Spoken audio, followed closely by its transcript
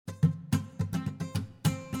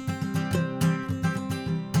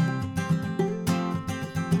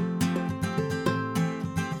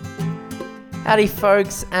Howdy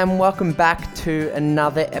folks, and welcome back to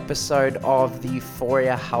another episode of the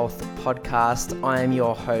Euphoria Health Podcast. I am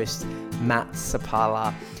your host, Matt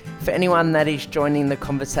Sapala. For anyone that is joining the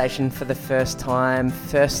conversation for the first time,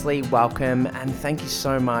 firstly, welcome and thank you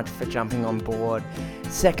so much for jumping on board.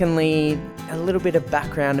 Secondly, a little bit of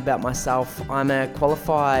background about myself. I'm a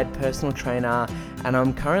qualified personal trainer and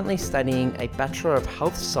I'm currently studying a Bachelor of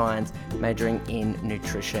Health Science majoring in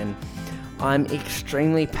nutrition. I'm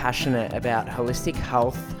extremely passionate about holistic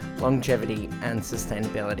health, longevity, and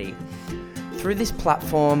sustainability. Through this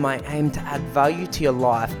platform, I aim to add value to your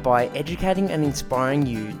life by educating and inspiring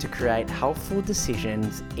you to create healthful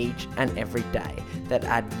decisions each and every day that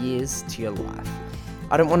add years to your life.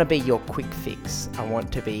 I don't want to be your quick fix, I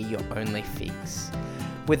want to be your only fix.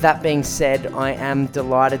 With that being said, I am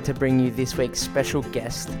delighted to bring you this week's special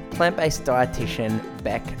guest, plant-based dietitian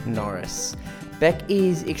Beck Norris. Beck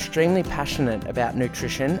is extremely passionate about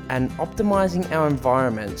nutrition and optimizing our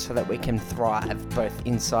environment so that we can thrive both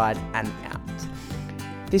inside and out.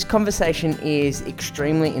 This conversation is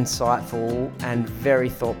extremely insightful and very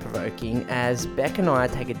thought-provoking as Beck and I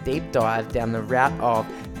take a deep dive down the route of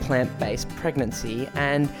plant-based pregnancy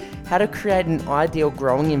and how to create an ideal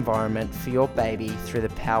growing environment for your baby through the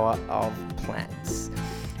power of plants.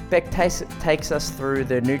 Beck takes us through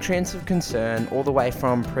the nutrients of concern all the way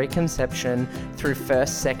from preconception through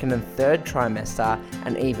first, second and third trimester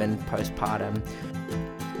and even postpartum.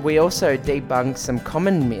 We also debunk some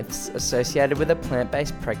common myths associated with a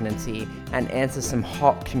plant-based pregnancy and answer some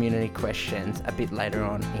hot community questions a bit later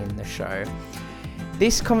on in the show.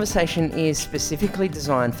 This conversation is specifically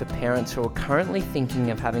designed for parents who are currently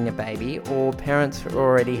thinking of having a baby or parents who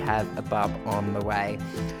already have a bub on the way.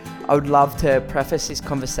 I would love to preface this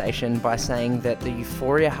conversation by saying that the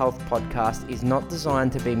Euphoria Health Podcast is not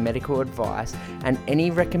designed to be medical advice and any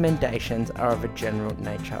recommendations are of a general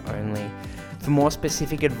nature only. For more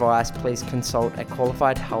specific advice, please consult a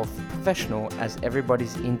qualified health professional as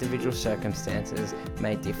everybody's individual circumstances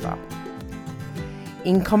may differ.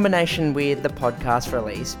 In combination with the podcast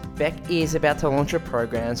release, Beck is about to launch a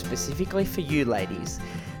program specifically for you ladies.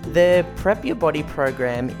 The Prep Your Body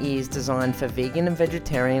program is designed for vegan and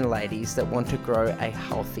vegetarian ladies that want to grow a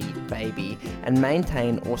healthy baby and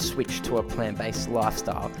maintain or switch to a plant-based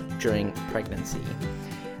lifestyle during pregnancy.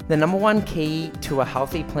 The number one key to a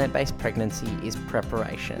healthy plant-based pregnancy is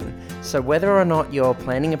preparation. So whether or not you're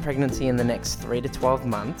planning a pregnancy in the next 3 to 12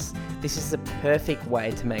 months, this is the perfect way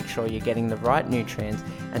to make sure you're getting the right nutrients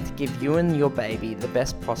and to give you and your baby the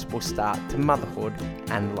best possible start to motherhood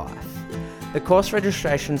and life. The course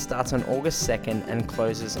registration starts on August 2nd and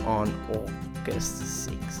closes on August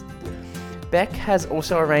 6th. Beck has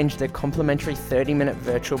also arranged a complimentary 30-minute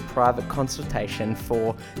virtual private consultation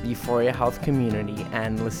for the Euphoria Health community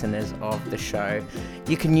and listeners of the show.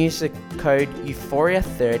 You can use the code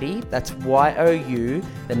Euphoria30, that's YOU,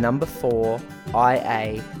 the number 4,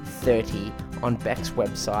 IA 30 on Beck's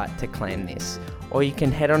website to claim this. Or you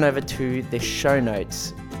can head on over to the show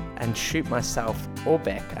notes and shoot myself or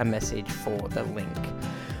Beck a message for the link.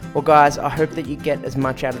 Well guys, I hope that you get as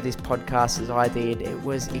much out of this podcast as I did. It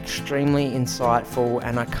was extremely insightful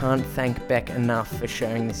and I can't thank Beck enough for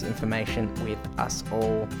sharing this information with us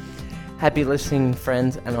all. Happy listening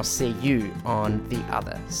friends, and I'll see you on the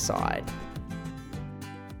other side.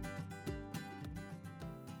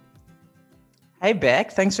 Hey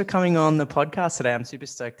Beck, thanks for coming on the podcast today. I'm super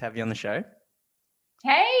stoked to have you on the show.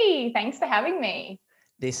 Hey, thanks for having me.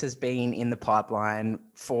 This has been in the pipeline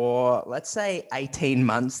for, let's say, 18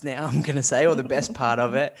 months now, I'm going to say, or the best part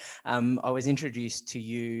of it. I was introduced to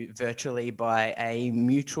you virtually by a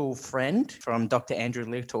mutual friend from Dr. Andrew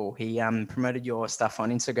Little. He promoted your stuff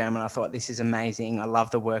on Instagram and I thought, this is amazing. I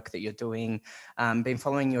love the work that you're doing. Been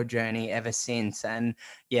following your journey ever since. And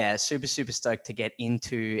yeah, super stoked to get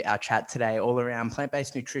into our chat today all around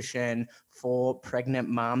plant-based nutrition for pregnant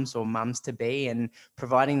mums or mums-to-be and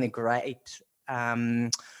providing the great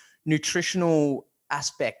nutritional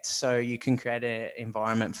aspect so you can create an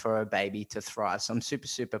environment for a baby to thrive. So I'm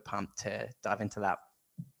super pumped to dive into that.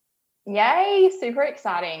 Yay, super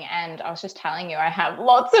exciting. And I was just telling you, I have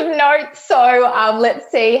lots of notes. So let's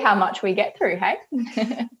see how much we get through,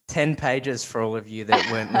 hey? 10 pages for all of you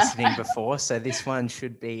that weren't listening before. So this one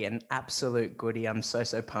should be an absolute goodie. I'm so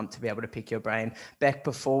pumped to be able to pick your brain. Beck,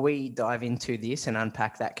 before we dive into this and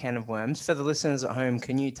unpack that can of worms, for the listeners at home,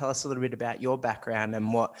 can you tell us a little bit about your background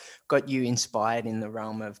and what got you inspired in the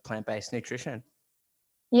realm of plant-based nutrition?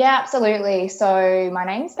 Yeah, absolutely. So my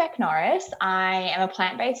name's Beck Norris. I am a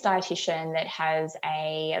plant-based dietitian that has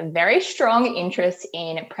a very strong interest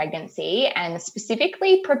in pregnancy and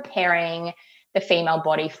specifically preparing the female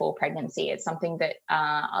body for pregnancy. It's something that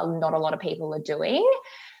not a lot of people are doing.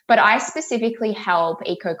 But I specifically help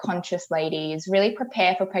eco-conscious ladies really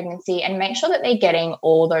prepare for pregnancy and make sure that they're getting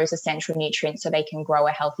all those essential nutrients so they can grow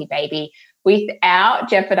a healthy baby without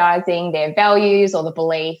jeopardizing their values or the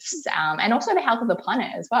beliefs, and also the health of the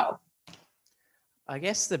planet as well. I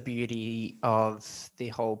guess the beauty of the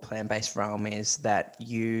whole plant-based realm is that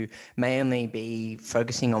you may only be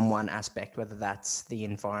focusing on one aspect, whether that's the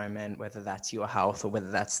environment, whether that's your health, or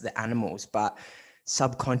whether that's the animals, but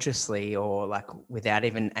subconsciously, or like without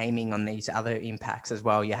even aiming on these other impacts as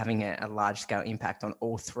well, you're having a large scale impact on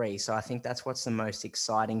all three. So I think that's what's the most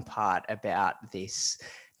exciting part about this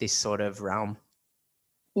sort of realm.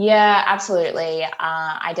 Yeah, absolutely.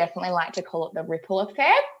 I definitely like to call it the ripple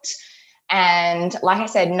effect. And like I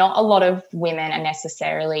said, not a lot of women are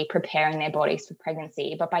necessarily preparing their bodies for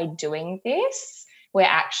pregnancy, but by doing this, we're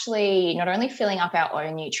actually not only filling up our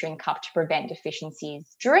own nutrient cup to prevent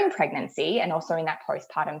deficiencies during pregnancy and also in that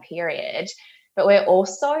postpartum period, but we're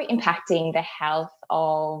also impacting the health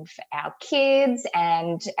of our kids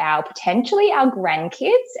and potentially our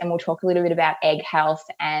grandkids. And we'll talk a little bit about egg health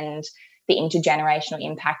and the intergenerational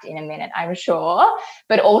impact in a minute, I'm sure.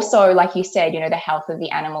 But also, like you said, the health of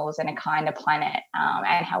the animals and a kinder planet,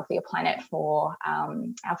 and healthier planet for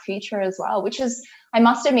our future as well, which is, I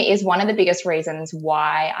must admit, is one of the biggest reasons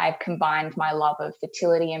why I've combined my love of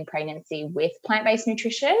fertility and pregnancy with plant-based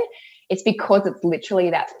nutrition. It's because it's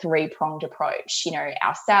literally that three-pronged approach,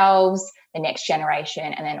 ourselves, the next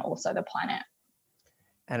generation, and then also the planet.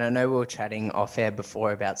 And I know we were chatting off air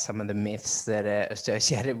before about some of the myths that are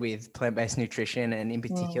associated with plant-based nutrition, and in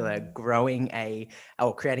particular creating a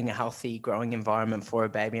healthy growing environment for a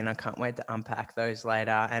baby. And I can't wait to unpack those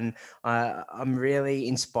later. And I'm really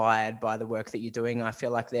inspired by the work that you're doing. I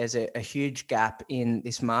feel like there's a huge gap in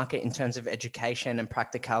this market in terms of education and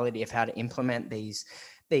practicality of how to implement these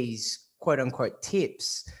quote unquote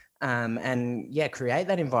tips. Create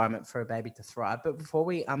that environment for a baby to thrive. But before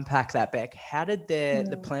we unpack that, Beck, how did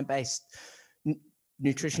the plant-based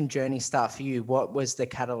nutrition journey start for you? What was the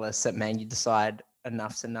catalyst that made you decide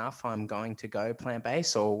enough's enough, I'm going to go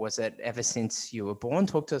plant-based? Or was it ever since you were born?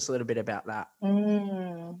 Talk to us a little bit about that.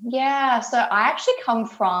 Yeah, so I actually come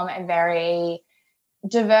from a very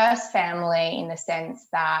diverse family in the sense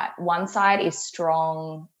that one side is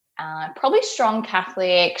strong, probably strong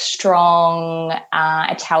Catholic, strong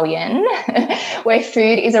Italian, where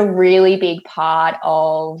food is a really big part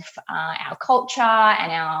of our culture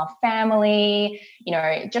and our family.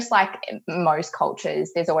 Just like most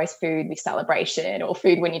cultures, there's always food with celebration, or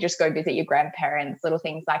food when you just go visit your grandparents, little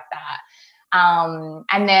things like that.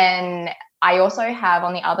 And then I also have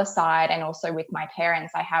on the other side, and also with my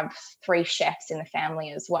parents, I have 3 chefs in the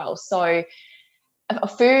family as well. So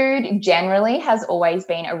food generally has always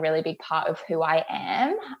been a really big part of who I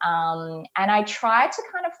am. And I try to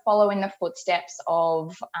kind of follow in the footsteps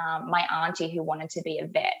of my auntie who wanted to be a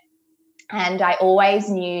vet. And I always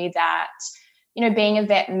knew that, being a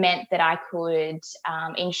vet meant that I could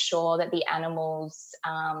ensure that the animals,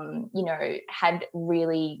 had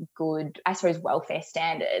really good, I suppose, welfare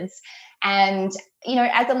standards. And,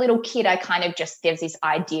 as a little kid, I kind of there's this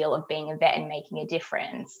ideal of being a vet and making a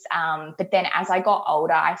difference. But then as I got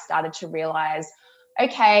older, I started to realize,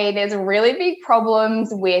 okay, there's really big problems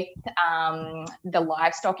with the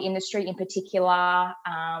livestock industry in particular.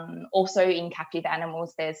 Also in captive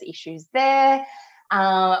animals, there's issues there.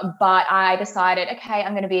 But I decided, okay,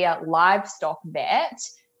 I'm going to be a livestock vet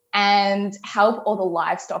and help all the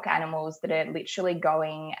livestock animals that are literally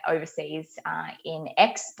going overseas in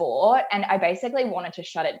export. And I basically wanted to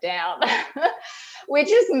shut it down,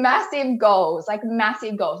 which is massive goals,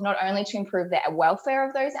 not only to improve the welfare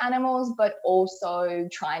of those animals, but also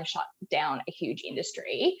try and shut down a huge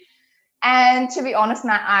industry. And to be honest,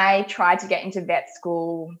 Matt, I tried to get into vet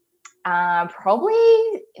school probably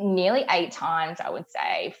nearly 8 times, I would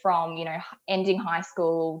say, from, ending high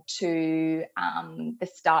school to the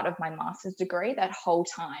start of my master's degree. That whole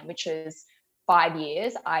time, which is 5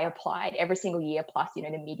 years, I applied every single year, plus, the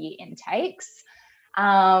mid-year intakes.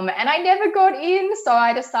 And I never got in. So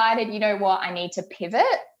I decided, I need to pivot.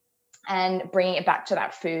 And bringing it back to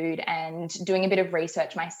that food and doing a bit of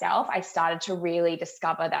research myself, I started to really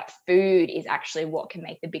discover that food is actually what can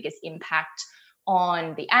make the biggest impact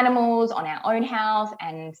on the animals, on our own health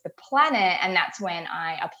and the planet. And that's when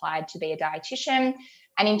I applied to be a dietitian.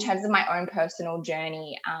 And in terms of my own personal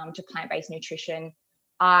journey to plant-based nutrition,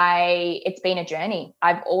 it's been a journey.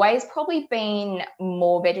 I've always probably been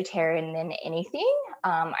more vegetarian than anything.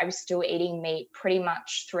 I was still eating meat pretty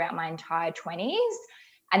much throughout my entire 20s.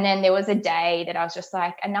 And then there was a day that I was just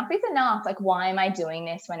like, enough is enough. Like, why am I doing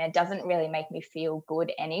this when it doesn't really make me feel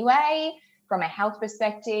good anyway? From a health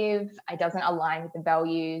perspective, it doesn't align with the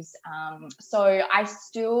values. So I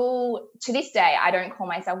still, to this day, I don't call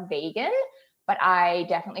myself vegan, but I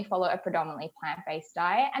definitely follow a predominantly plant-based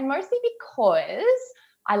diet, and mostly because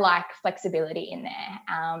I like flexibility in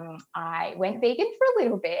there. I went vegan for a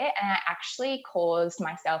little bit, and I actually caused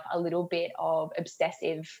myself a little bit of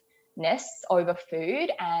obsessiveness over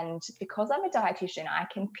food. And because I'm a dietitian, I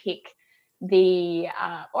can pick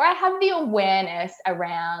or I have the awareness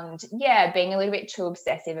around, being a little bit too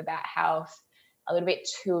obsessive about health, a little bit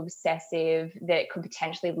too obsessive that it could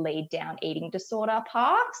potentially lead down eating disorder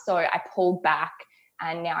path. So I pulled back,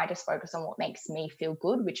 and now I just focus on what makes me feel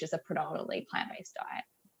good, which is a predominantly plant-based diet.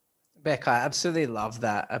 Beck, I absolutely love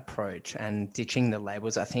that approach and ditching the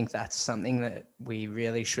labels. I think that's something that we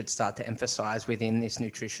really should start to emphasize within this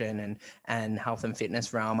nutrition and health and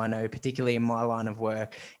fitness realm. I know, particularly in my line of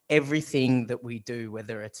work, everything that we do,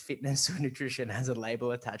 whether it's fitness or nutrition, has a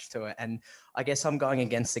label attached to it. And I guess I'm going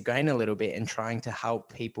against the grain a little bit and trying to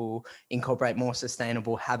help people incorporate more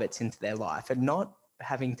sustainable habits into their life and not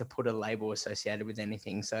having to put a label associated with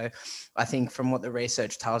anything. So I think from what the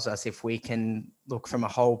research tells us, if we can look from a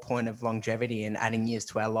whole point of longevity and adding years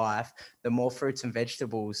to our life, the more fruits and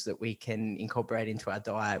vegetables that we can incorporate into our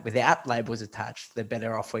diet without labels attached, the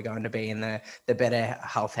better off we're going to be and the better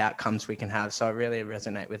health outcomes we can have. So I really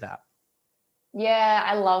resonate with that. Yeah,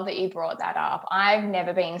 I love that you brought that up. I've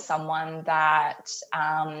never been someone that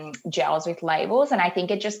gels with labels, and I think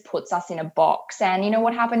it just puts us in a box. And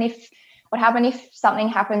what happened if something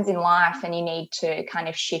happens in life and you need to kind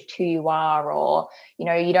of shift who you are, or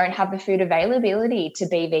you don't have the food availability to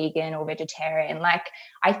be vegan or vegetarian? Like,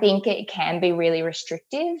 I think it can be really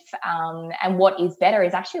restrictive. And what is better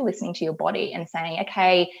is actually listening to your body and saying,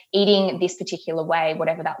 okay, eating this particular way,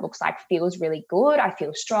 whatever that looks like, feels really good. I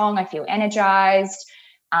feel strong. I feel energized.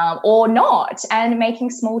 Or not, and making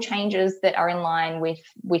small changes that are in line with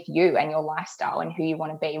you and your lifestyle and who you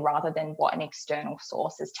want to be, rather than what an external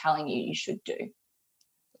source is telling you should do.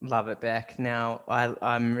 Love it, Beck. Now,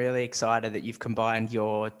 I'm really excited that you've combined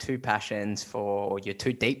your two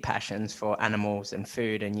deep passions for animals and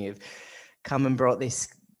food, and you've come and brought this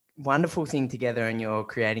wonderful thing together, and you're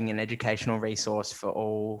creating an educational resource for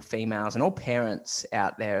all females and all parents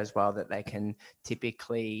out there as well, that they can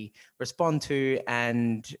typically respond to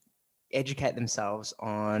and educate themselves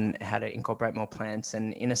on how to incorporate more plants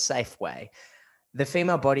and in a safe way. The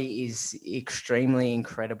female body is extremely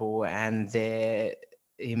incredible, and the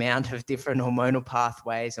amount of different hormonal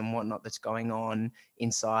pathways and whatnot that's going on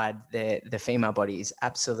inside the female body is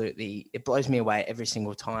absolutely, it blows me away every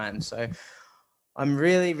single time. So I'm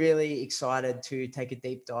really, really excited to take a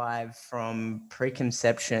deep dive from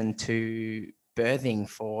preconception to birthing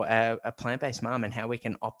for a plant-based mom, and how we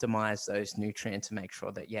can optimize those nutrients and make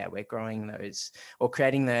sure that, we're growing those or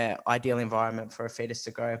creating the ideal environment for a fetus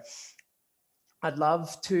to grow. I'd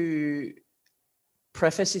love to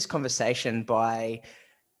preface this conversation by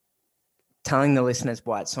telling the listeners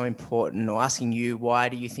why it's so important, or asking you, why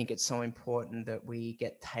do you think it's so important that we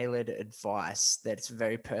get tailored advice that's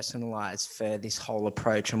very personalized for this whole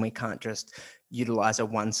approach, and we can't just utilize a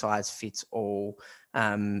one size fits all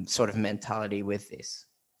sort of mentality with this?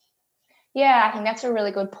 Yeah, I think that's a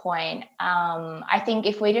really good point. I think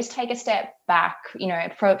if we just take a step back,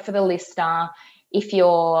 for the listener, if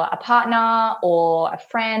you're a partner or a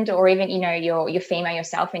friend, or even, you're female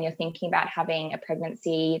yourself and you're thinking about having a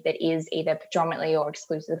pregnancy that is either predominantly or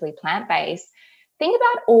exclusively plant-based, think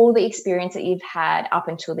about all the experience that you've had up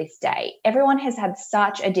until this day. Everyone has had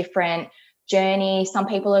such a different journey. Some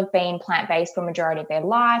people have been plant-based for a majority of their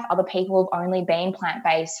life. Other people have only been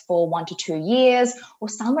plant-based for 1 to 2 years, or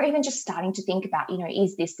some are even just starting to think about,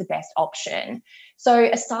 is this the best option? So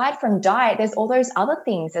aside from diet, there's all those other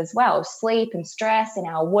things as well: sleep and stress and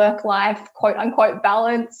our work life, quote unquote,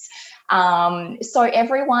 balance. So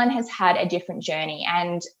everyone has had a different journey.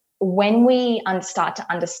 And when we start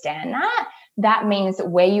to understand that means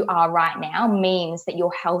that where you are right now means that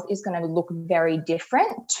your health is going to look very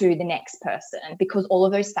different to the next person, because all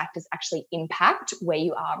of those factors actually impact where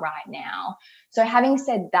you are right now. So having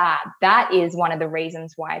said that, that is one of the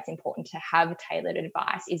reasons why it's important to have tailored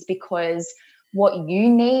advice, is because what you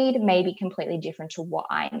need may be completely different to what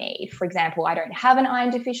I need. For example, I don't have an iron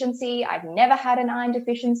deficiency. I've never had an iron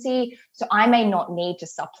deficiency. So I may not need to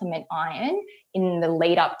supplement iron in the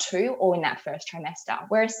lead up to or in that first trimester.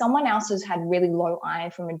 Whereas someone else has had really low iron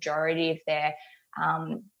for majority of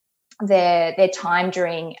their time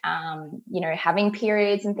during, having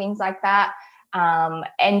periods and things like that.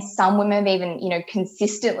 And some women have even,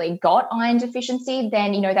 consistently got iron deficiency,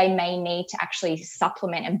 then, they may need to actually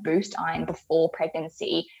supplement and boost iron before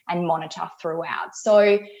pregnancy and monitor throughout.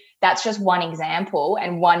 So that's just one example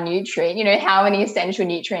and one nutrient, how many essential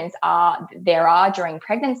nutrients there are during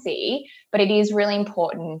pregnancy. But it is really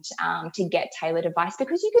important to get tailored advice,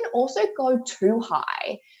 because you can also go too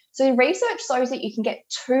high. So research shows that you can get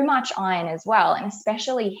too much iron as well, and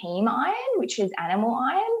especially heme iron, which is animal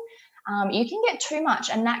iron. You can get too much,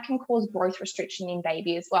 and that can cause growth restriction in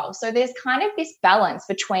baby as well. So there's kind of this balance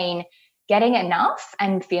between getting enough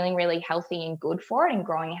and feeling really healthy and good for it and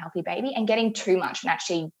growing a healthy baby, and getting too much and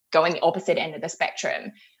actually going the opposite end of the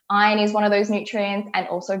spectrum. Iron is one of those nutrients, and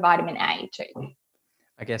also vitamin A too.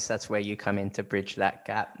 I guess that's where you come in to bridge that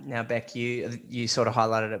gap. Now, Beck, you sort of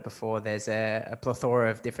highlighted it before. There's a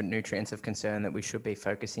plethora of different nutrients of concern that we should be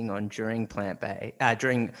focusing on during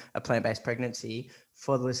a plant-based pregnancy.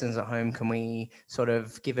 For the listeners at home, can we sort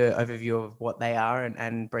of give an overview of what they are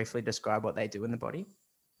and briefly describe what they do in the body?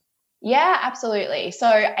 Yeah, absolutely. So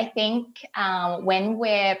I think when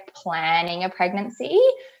we're planning a pregnancy,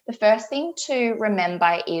 the first thing to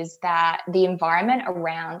remember is that the environment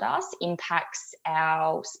around us impacts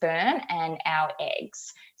our sperm and our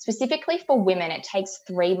eggs. Specifically for women, it takes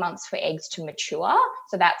 3 months for eggs to mature.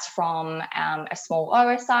 So that's from a small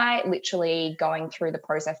oocyte, literally going through the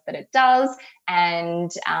process that it does.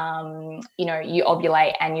 And, you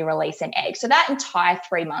ovulate and you release an egg. So that entire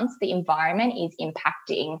 3 months, the environment is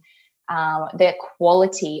impacting the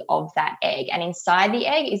quality of that egg. And inside the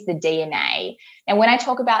egg is the DNA. And when I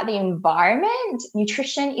talk about the environment,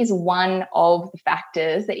 nutrition is one of the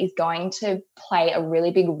factors that is going to play a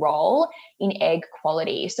really big role in egg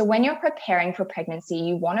quality. So when you're preparing for pregnancy,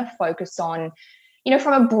 you want to focus on,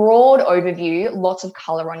 from a broad overview, lots of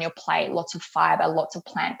color on your plate, lots of fiber, lots of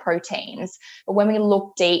plant proteins. But when we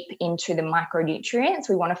look deep into the micronutrients,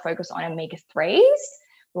 we want to focus on omega-3s.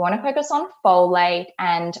 We want to focus on folate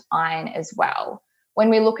and iron as well. When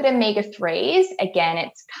we look at omega-3s, again,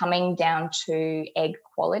 it's coming down to egg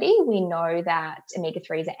quality. We know that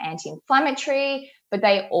omega-3s are anti-inflammatory, but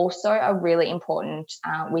they also are really important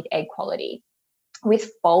with egg quality. With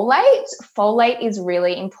folate is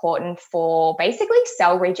really important for basically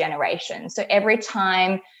cell regeneration. So every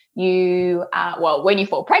time when you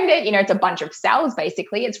fall pregnant, it's a bunch of cells,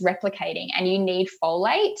 basically, it's replicating, and you need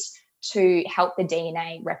folate to help the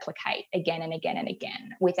DNA replicate again and again and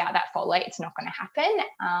again. Without that folate, it's not going to happen.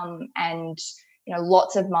 And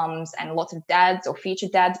lots of mums and lots of dads or future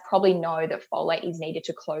dads probably know that folate is needed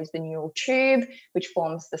to close the neural tube, which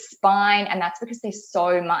forms the spine. And that's because there's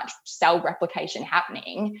so much cell replication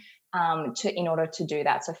happening in order to do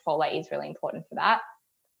that. So folate is really important for that.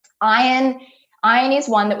 Iron is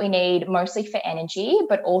one that we need mostly for energy,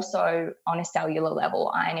 but also on a cellular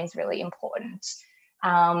level, iron is really important.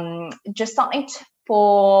 Just something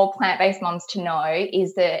for plant-based moms to know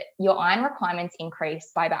is that your iron requirements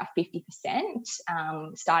increase by about 50%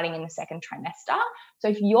 starting in the second trimester. So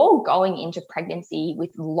if you're going into pregnancy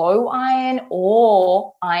with low iron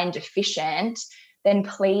or iron deficient, then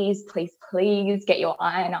please, please, please get your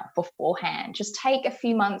iron up beforehand. Just take a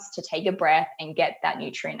few months to take a breath and get that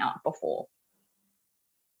nutrient up before.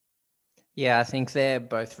 Yeah, I think they're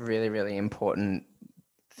both really, really important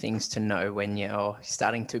things to know when you're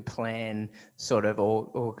starting to plan sort of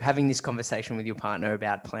or having this conversation with your partner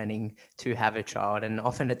about planning to have a child. And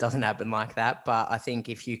often it doesn't happen like that. But I think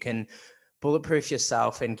if you can bulletproof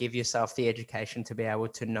yourself and give yourself the education to be able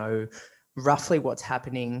to know roughly what's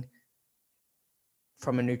happening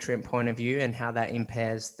from a nutrient point of view and how that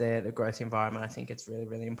impairs the growth environment, I think it's really,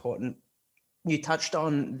 really important. You touched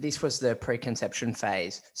on this was the preconception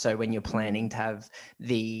phase. So when you're planning to have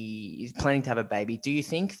a baby, do you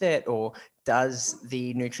think that, or does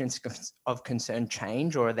the nutrients of concern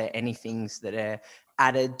change, or are there any things that are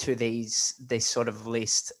added to this sort of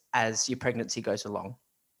list as your pregnancy goes along?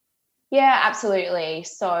 Yeah, absolutely.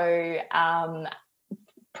 So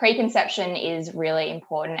preconception is really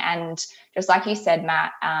important. And just like you said,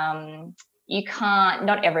 Matt,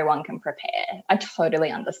 not everyone can prepare. I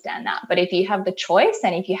totally understand that. But if you have the choice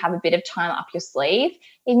and if you have a bit of time up your sleeve,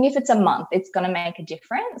 even if it's a month, it's going to make a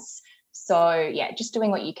difference. So yeah, just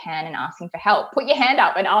doing what you can and asking for help. Put your hand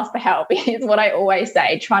up and ask for help is what I always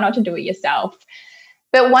say. Try not to do it yourself.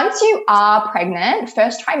 But once you are pregnant,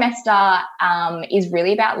 first trimester is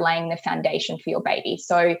really about laying the foundation for your baby.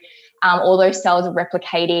 So all those cells are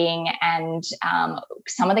replicating, and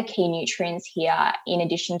some of the key nutrients here, in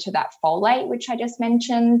addition to that folate, which I just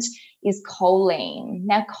mentioned, is choline.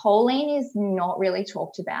 Now, choline is not really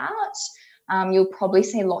talked about. You'll probably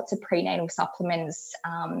see lots of prenatal supplements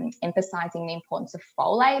emphasizing the importance of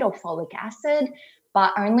folate or folic acid,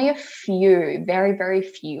 but only a few, very, very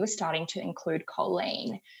few, are starting to include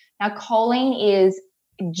choline. Now, choline is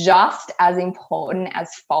just as important as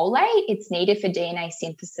folate. It's needed for DNA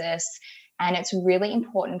synthesis, and it's really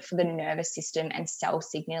important for the nervous system and cell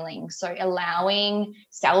signaling. So allowing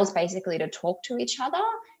cells basically to talk to each other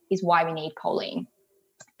is why we need choline.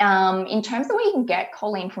 In terms of where you can get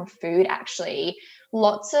choline from food, actually,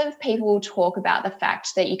 lots of people talk about the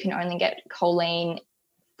fact that you can only get choline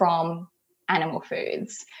from animal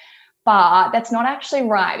foods. But that's not actually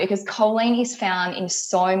right, because choline is found in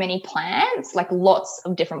so many plants, like lots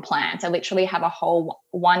of different plants. I literally have a whole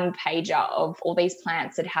one pager of all these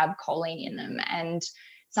plants that have choline in them. And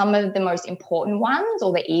some of the most important ones,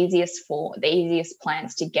 or the easiest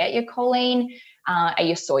plants to get your choline, are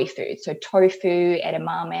your soy foods. So tofu,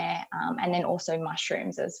 edamame, and then also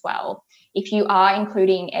mushrooms as well. If you are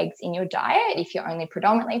including eggs in your diet, if you're only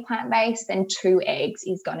predominantly plant-based, then 2 eggs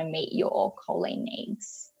is going to meet your choline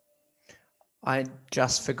needs. I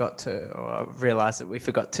just forgot to, or realised that we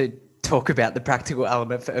forgot to talk about the practical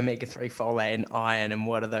element for omega-3 folate and iron, and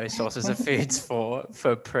what are those sources of foods for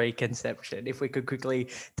preconception. If we could quickly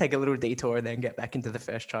take a little detour and then get back into the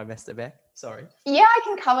first trimester, Beck. Sorry. Yeah, I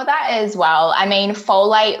can cover that as well. I mean,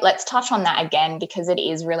 folate, let's touch on that again, because it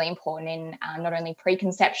is really important in not only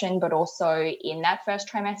preconception, but also in that first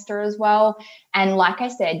trimester as well. And like I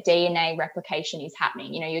said, DNA replication is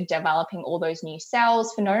happening. You know, you're developing all those new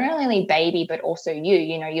cells for not only baby, but also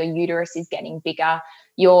you know, your uterus is getting bigger,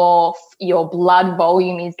 your blood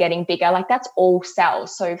volume is getting bigger. Like, that's all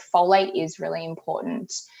cells. So folate is really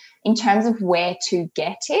important. In terms of where to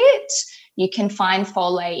get it, you can find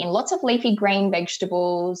folate in lots of leafy green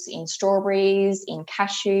vegetables, in strawberries, in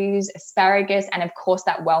cashews, asparagus, and of course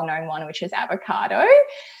that well-known one, which is avocado.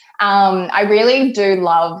 I really do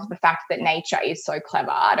love the fact that nature is so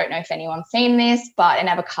clever. I don't know if anyone's seen this, but an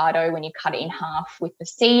avocado, when you cut it in half with the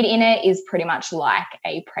seed in it, is pretty much like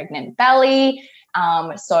a pregnant belly.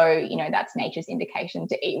 So, you know, that's nature's indication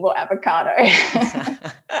to eat more avocado.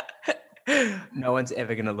 No one's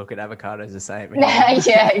ever going to look at avocados the same.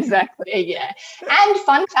 Yeah, exactly. Yeah. And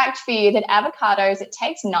fun fact for you, that avocados, it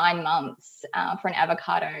takes 9 months for an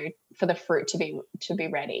avocado, for the fruit to be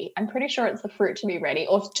ready. I'm pretty sure it's the fruit to be ready,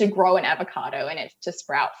 or to grow an avocado and it to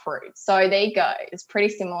sprout fruit. So there you go. It's pretty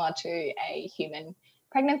similar to a human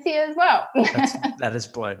pregnancy as well. That has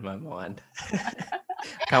blown my mind.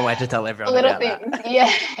 Can't wait to tell everyone Little about things, that.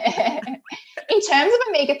 Yeah. In terms of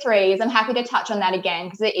omega-3s, I'm happy to touch on that again,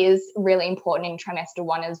 because it is really important in trimester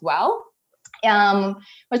 1 as well.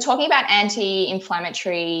 We're talking about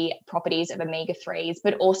anti-inflammatory properties of omega-3s,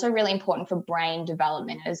 but also really important for brain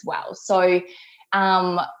development as well. So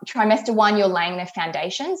trimester 1, you're laying the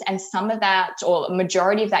foundations, and some of that, or a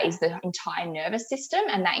majority of that, is the entire nervous system,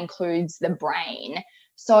 and that includes the brain.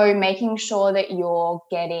 So making sure that you're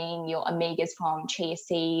getting your omegas from chia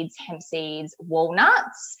seeds, hemp seeds,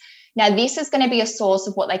 walnuts. Now, this is going to be a source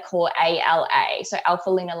of what they call ALA, so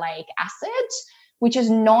alpha-linoleic acid, which is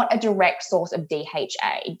not a direct source of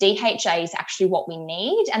DHA. DHA is actually what we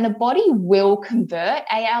need, and the body will convert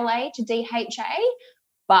ALA to DHA,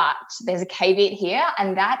 but there's a caveat here,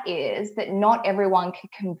 and that is that not everyone can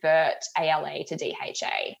convert ALA to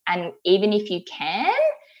DHA. And even if you can,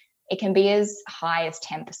 it can be as high as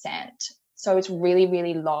 10%. So it's really,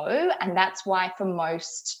 really low. And that's why for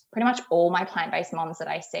pretty much all my plant-based moms that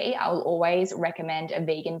I see, I will always recommend a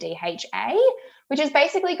vegan DHA, which is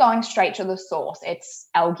basically going straight to the source. It's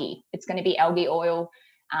algae. It's going to be algae oil.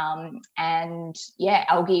 And yeah,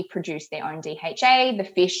 algae produce their own DHA. The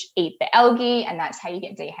fish eat the algae, and that's how you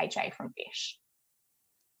get DHA from fish.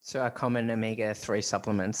 So our common omega-3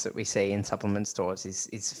 supplements that we see in supplement stores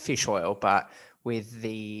is fish oil, but with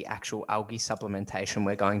the actual algae supplementation,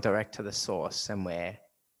 we're going direct to the source, and we're,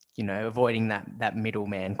 you know, avoiding that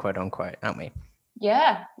middleman, quote unquote, aren't we?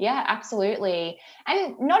 Yeah, absolutely.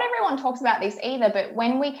 And not everyone talks about this either, but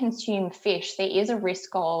when we consume fish, there is a risk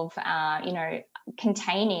of,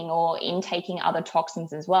 containing or intaking other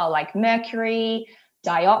toxins as well, like mercury,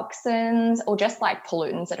 dioxins, or just like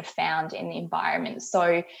pollutants that are found in the environment.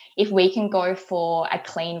 So if we can go for a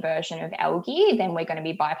clean version of algae, then we're going to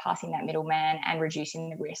be bypassing that middleman and reducing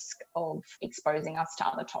the risk of exposing us to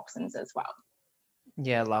other toxins as well.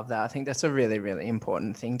 Yeah, I love that. I think that's a really, really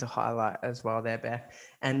important thing to highlight as well there, Beth.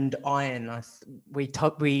 And iron,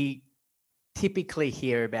 we typically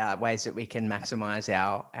hear about ways that we can maximize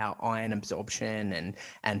our iron absorption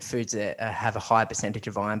and foods that have a high percentage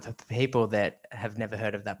of iron. For people that have never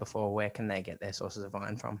heard of that before, where can they get their sources of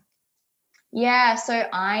iron from? Yeah, so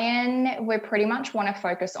iron, we pretty much want to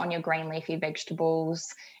focus on your green leafy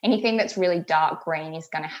vegetables. Anything that's really dark green is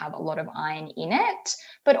going to have a lot of iron in it,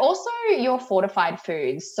 but also your fortified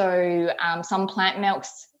foods. So some plant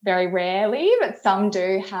milks, very rarely, but some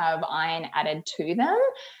do have iron added to them.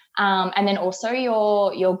 And then also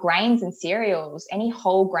your grains and cereals. Any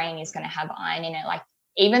whole grain is going to have iron in it. Like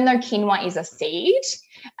even though quinoa is a seed,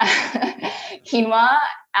 quinoa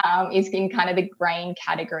is in kind of the grain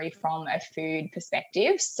category from a food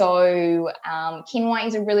perspective. So quinoa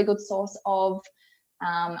is a really good source of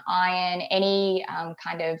iron, any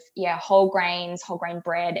kind of, whole grains, whole grain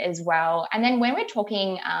bread as well. And then when we're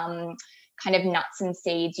talking kind of nuts and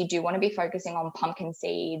seeds, you do want to be focusing on pumpkin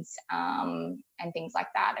seeds and things like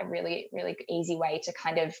that. A really, really easy way to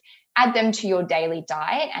kind of add them to your daily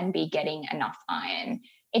diet and be getting enough iron.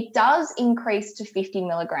 It does increase to 50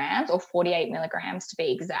 milligrams or 48 milligrams to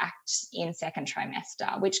be exact in second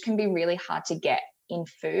trimester, which can be really hard to get in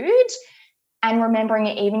food. And remembering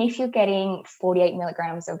it, even if you're getting 48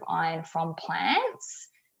 milligrams of iron from plants,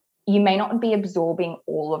 you may not be absorbing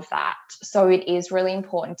all of that. So it is really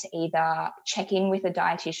important to either check in with a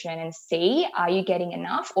dietitian and see, are you getting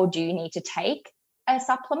enough, or do you need to take a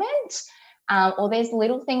supplement? Or there's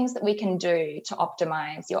little things that we can do to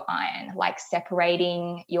optimize your iron, like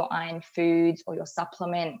separating your iron foods or your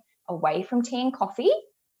supplement away from tea and coffee.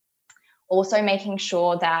 Also making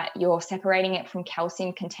sure that you're separating it from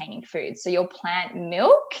calcium containing foods. So your plant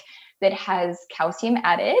milk that has calcium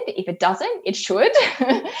added, if it doesn't, it should.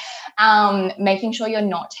 Making sure you're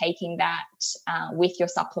not taking that with your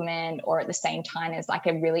supplement or at the same time as like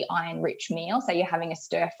a really iron rich meal. So you're having a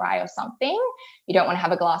stir fry or something. You don't want to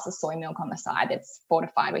have a glass of soy milk on the side that's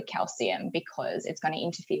fortified with calcium because it's going to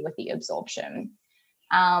interfere with the absorption.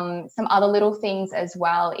 Some other little things as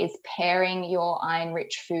well is pairing your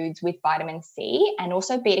iron-rich foods with vitamin C and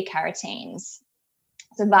also beta carotenes.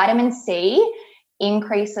 So vitamin C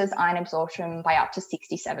increases iron absorption by up to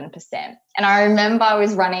 67%. And I remember I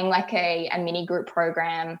was running like a mini group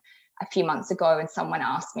program a few months ago and someone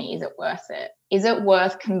asked me, is it worth it? Is it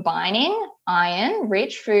worth combining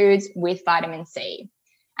iron-rich foods with vitamin C?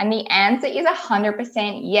 And the answer is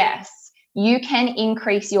 100% yes. You can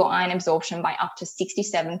increase your iron absorption by up to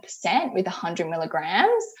 67% with 100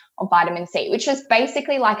 milligrams of vitamin C, which is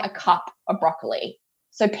basically like a cup of broccoli.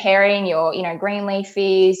 So pairing your, green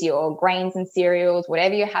leafies, your grains and cereals,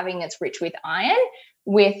 whatever you're having that's rich with iron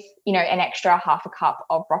with, an extra half a cup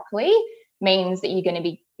of broccoli means that you're going to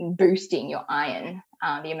be boosting your iron,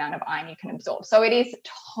 the amount of iron you can absorb. So it is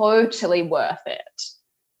totally worth it.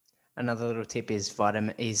 Another little tip is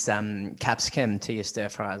capsicum to your stir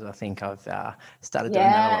fries. I think I've started doing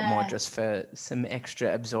that a lot more just for some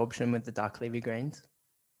extra absorption with the dark leafy greens.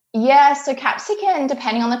 Yeah, so capsicum,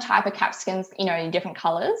 depending on the type of capsicums, in different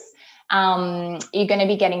colors, you're going to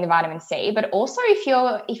be getting the vitamin C. But also if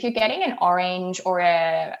you're getting an orange or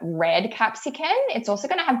a red capsicum, it's also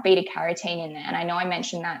going to have beta carotene in there. And I know I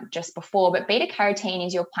mentioned that just before, but beta carotene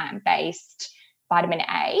is your plant-based vitamin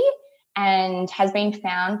A and has been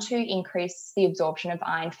found to increase the absorption of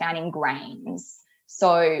iron found in grains.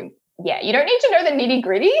 So yeah, you don't need to know the nitty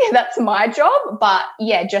gritty. That's my job. But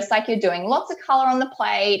yeah, just like you're doing lots of color on the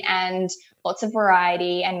plate and lots of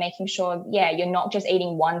variety and making sure, you're not just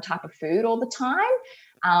eating one type of food all the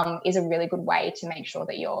time is a really good way to make sure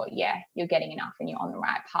that you're getting enough and you're on the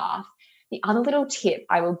right path. The other little tip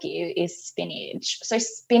I will give is spinach. So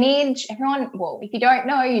spinach, if you don't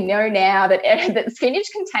know, you know now that spinach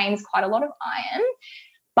contains quite a lot of iron.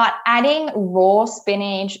 But adding raw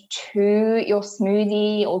spinach to your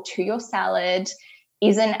smoothie or to your salad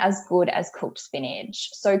isn't as good as cooked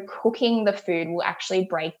spinach. So cooking the food will actually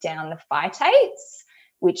break down the phytates,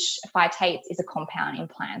 which phytates is a compound in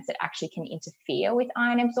plants that actually can interfere with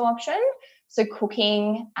iron absorption. So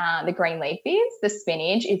cooking the green leafies, the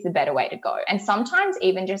spinach is the better way to go. And sometimes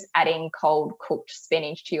even just adding cold cooked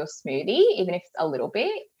spinach to your smoothie, even if it's a little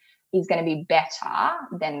bit, is going to be better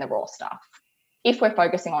than the raw stuff if we're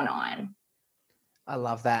focusing on iron. I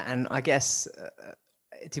love that. And I guess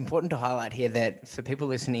it's important to highlight here that for people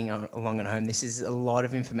listening along at home, this is a lot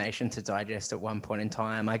of information to digest at one point in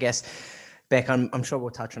time. I guess, Beck, I'm sure we'll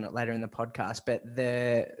touch on it later in the podcast, but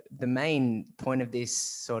the main point of this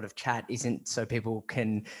sort of chat isn't so people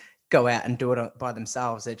can go out and do it by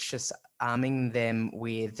themselves. It's just arming them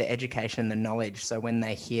with the education, the knowledge. So when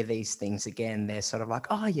they hear these things again, they're sort of like,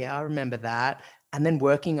 oh yeah, I remember that. And then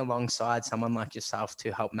working alongside someone like yourself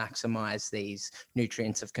to help maximize these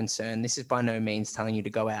nutrients of concern. This is by no means telling you to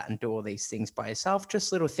go out and do all these things by yourself,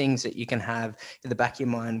 just little things that you can have in the back of your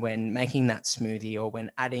mind when making that smoothie or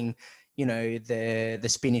when adding the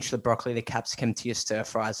spinach, the broccoli, the capsicum to your stir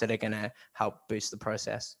fries that are going to help boost the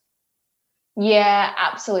process. Yeah,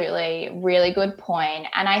 absolutely. Really good point.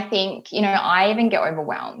 And I think, I even get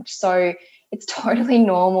overwhelmed. So it's totally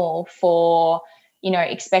normal for,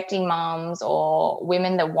 expecting mums or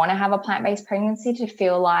women that want to have a plant-based pregnancy to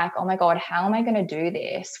feel like, oh my God, how am I going to do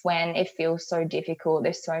this when it feels so difficult?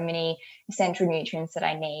 There's so many essential nutrients that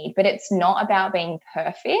I need. But it's not about being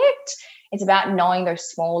perfect. It's about knowing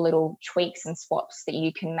those small little tweaks and swaps that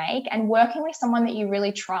you can make and working with someone that you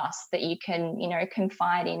really trust, that you can,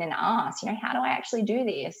 confide in and ask, how do I actually do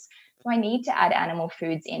this? Do I need to add animal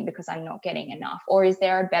foods in because I'm not getting enough? Or is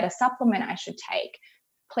there a better supplement I should take?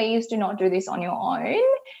 Please do not do this on your own,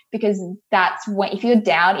 because that's when, if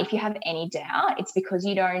you have any doubt, it's because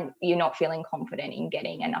you're not feeling confident in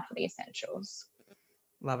getting enough of the essentials.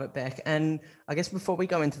 Love it, Beck. And I guess before we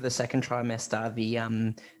go into the second trimester,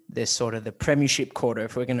 the sort of the premiership quarter,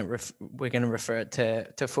 if we're going to refer it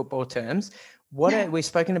to football terms, we've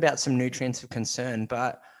spoken about some nutrients of concern,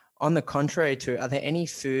 but on the contrary are there any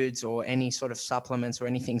foods or any sort of supplements or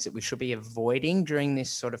any things that we should be avoiding during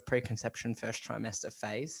this sort of preconception first trimester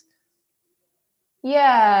phase?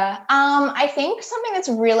 Yeah, I think something that's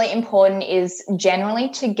really important is generally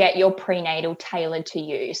to get your prenatal tailored to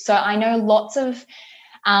you. So I know lots of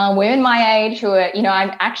women my age who are,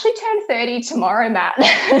 I'm actually turned 30 tomorrow, Matt.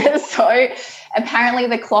 So apparently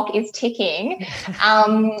the clock is ticking.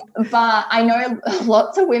 But I know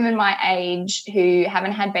lots of women my age who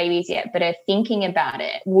haven't had babies yet, but are thinking about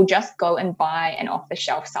it, will just go and buy an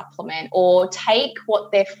off-the-shelf supplement or take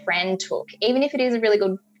what their friend took, even if it is a really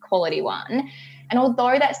good quality one. And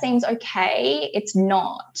although that seems okay, it's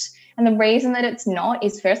not. And the reason that it's not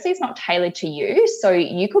is, firstly, it's not tailored to you. So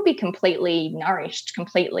you could be completely nourished,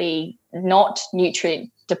 completely not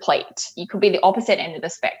nutrient deplete. You could be the opposite end of the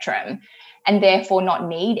spectrum and therefore not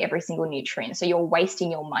need every single nutrient. So you're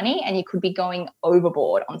wasting your money and you could be going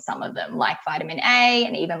overboard on some of them, like vitamin A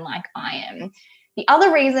and even like iron. The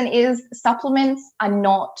other reason is supplements are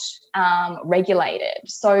not regulated.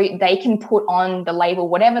 So they can put on the label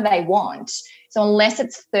whatever they want. So unless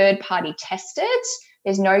it's third-party tested,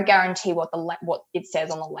 there's no guarantee what it says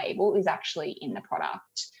on the label is actually in the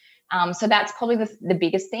product. So that's probably the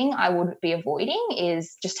biggest thing I would be avoiding,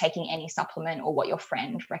 is just taking any supplement or what your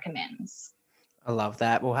friend recommends. I love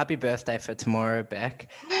that. Well, happy birthday for tomorrow, Beck.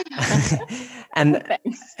 and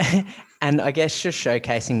and I guess just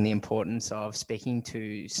showcasing the importance of speaking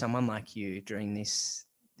to someone like you during this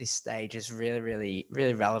stage is really, really,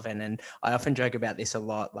 really relevant. And I often joke about this a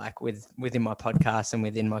lot, like within my podcast and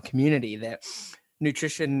within my community, that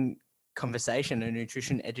nutrition conversation and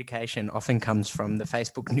nutrition education often comes from the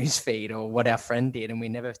Facebook newsfeed or what our friend did, and we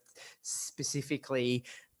never specifically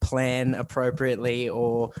plan appropriately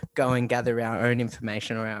or go and gather our own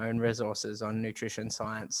information or our own resources on nutrition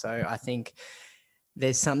science. So I think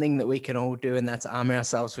there's something that we can all do, and that's arm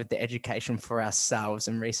ourselves with the education for ourselves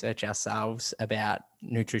and research ourselves about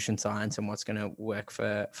nutrition science and what's going to work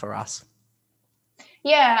for us.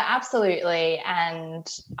 Yeah, absolutely. And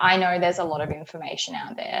I know there's a lot of information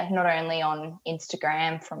out there, not only on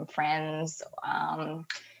Instagram from friends,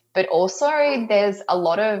 but also there's a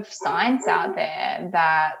lot of science out there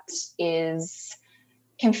that is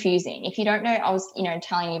confusing. If you don't know, I was,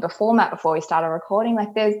 telling you before, Matt, before we started recording,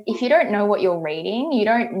 if you don't know what you're reading, you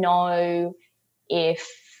don't know if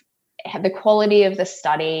the quality of the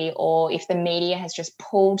study or if the media has just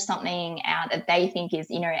pulled something out that they think is,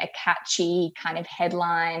 a catchy kind of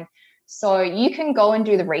headline. So you can go and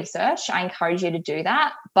do the research. I encourage you to do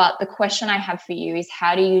that. But the question I have for you is,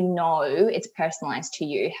 how do you know it's personalized to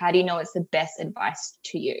you? How do you know it's the best advice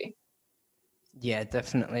to you? Yeah,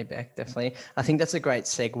 definitely, Beck, definitely. I think that's a great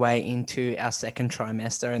segue into our second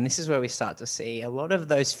trimester. And this is where we start to see a lot of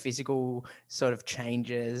those physical sort of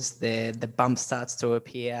changes. The bump starts to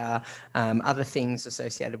appear, other things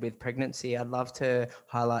associated with pregnancy. I'd love to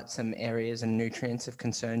highlight some areas and nutrients of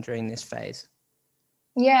concern during this phase.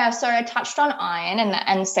 Yeah, so I touched on iron,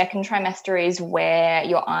 and second trimester is where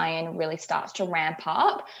your iron really starts to ramp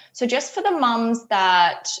up. So just for the mums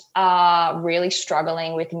that are really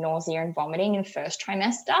struggling with nausea and vomiting in first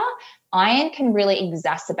trimester, iron can really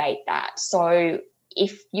exacerbate that. So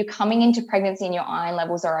if you're coming into pregnancy and your iron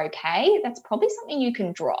levels are okay, that's probably something you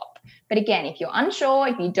can drop. But again, if you're unsure,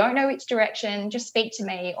 if you don't know which direction, just speak to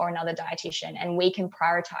me or another dietitian and we can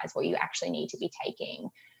prioritize what you actually need to be taking.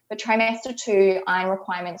 But trimester 2, iron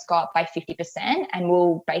requirements go up by 50% and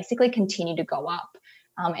will basically continue to go up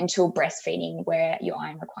until breastfeeding, where your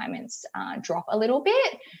iron requirements drop a little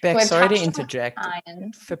bit. Beck, So sorry to interject.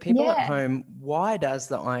 Iron. For people at home, why does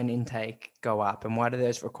the iron intake go up and why do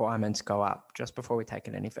those requirements go up, just before we take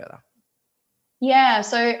it any further? Yeah,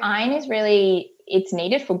 so iron is really, it's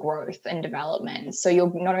needed for growth and development. So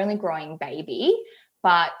you're not only growing baby,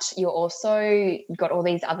 but you're also got all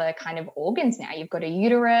these other kind of organs now. You've got a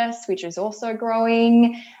uterus, which is also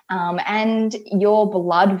growing, and your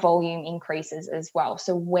blood volume increases as well.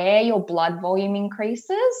 So where your blood volume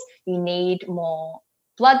increases, you need more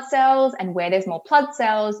blood cells, and where there's more blood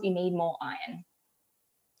cells, you need more iron.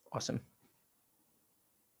 Awesome.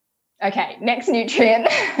 Okay, next nutrient.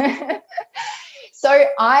 So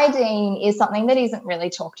iodine is something that isn't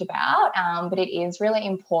really talked about, but it is really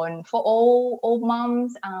important for all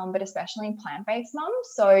mums, but especially plant-based mums.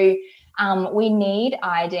 So we need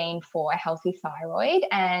iodine for a healthy thyroid.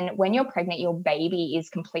 And when you're pregnant, your baby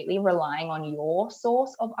is completely relying on your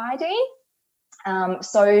source of iodine.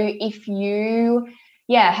 So if you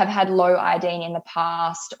have had low iodine in the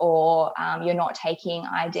past, or you're not taking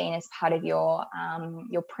iodine as part of your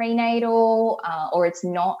prenatal, or it's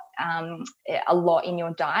not a lot in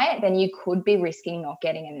your diet, then you could be risking not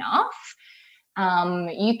getting enough.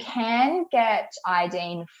 You can get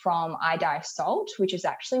iodine from iodized salt, which is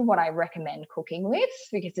actually what I recommend cooking with,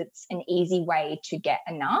 because it's an easy way to get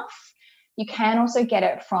enough. You can also get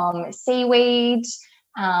it from seaweed,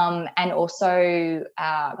 and also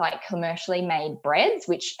like commercially made breads,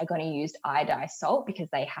 which are going to use iodized salt because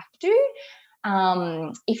they have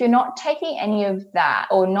to. If you're not taking any of that,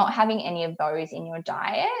 or not having any of those in your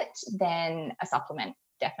diet, then a supplement,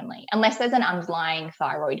 definitely, unless there's an underlying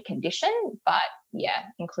thyroid condition. But yeah,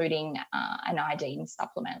 including an iodine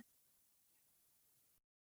supplement.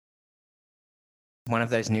 One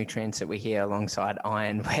of those nutrients that we hear alongside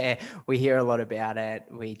iron, where we hear a lot about it,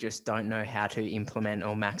 we just don't know how to implement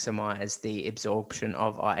or maximize the absorption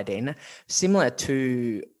of iodine. Similar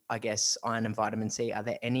to, I guess, iron and vitamin C, are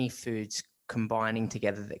there any foods combining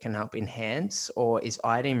together that can help enhance, or is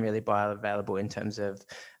iodine really bioavailable in terms of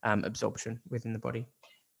absorption within the body?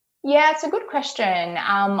 Yeah, it's a good question.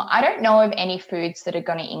 I don't know of any foods that are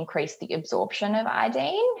going to increase the absorption of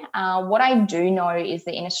iodine. What I do know is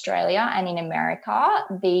that in Australia and in America,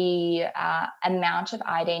 the amount of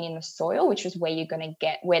iodine in the soil, which is where you're going to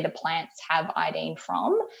get, where the plants have iodine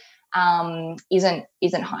from, isn't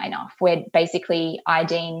high enough. We're basically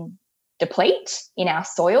iodine deplete in our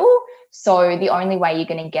soil. So the only way you're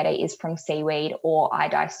going to get it is from seaweed or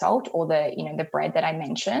iodized salt, or the bread that I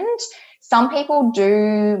mentioned. Some people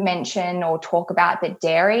do mention or talk about that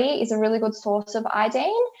dairy is a really good source of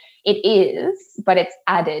iodine. It is, but it's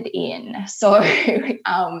added in. So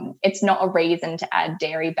it's not a reason to add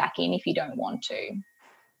dairy back in if you don't want to.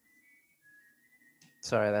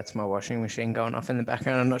 Sorry, that's my washing machine going off in the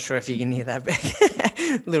background. I'm not sure if you can hear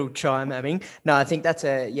that little chime having. No, I think that's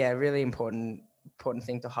a really important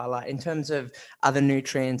thing to highlight. In terms of other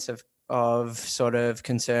nutrients of sort of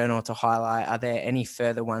concern or to highlight, are there any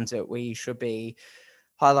further ones that we should be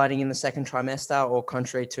highlighting in the second trimester, or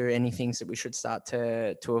contrary to any things that we should start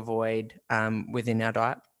to avoid within our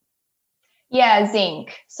diet? Yeah,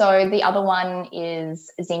 zinc. So the other one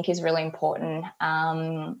is zinc is really important.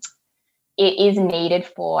 It is needed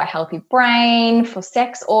for a healthy brain, for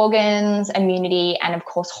sex organs, immunity, and of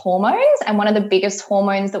course hormones, and one of the biggest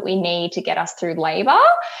hormones that we need to get us through labor.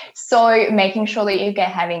 So making sure that you're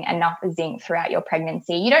having enough zinc throughout your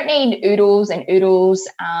pregnancy. You don't need oodles and oodles,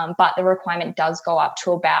 but the requirement does go up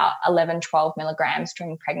to about 11, 12 milligrams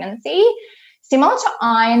during pregnancy. Similar to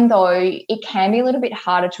iron, though, it can be a little bit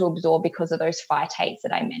harder to absorb because of those phytates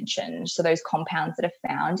that I mentioned, so those compounds that are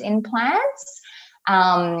found in plants.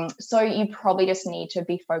 So you probably just need to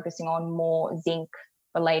be focusing on more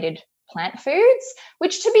zinc-related plant foods,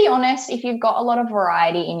 which, to be honest, if you've got a lot of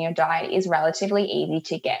variety in your diet, is relatively easy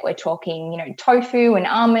to get. We're talking, tofu and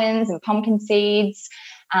almonds and pumpkin seeds.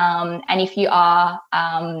 And if you are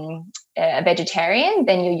a vegetarian,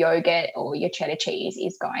 then your yogurt or your cheddar cheese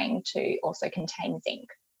is going to also contain zinc.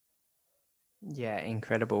 Yeah,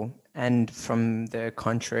 incredible. And from the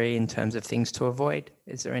contrary, in terms of things to avoid,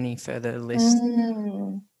 is there any further list?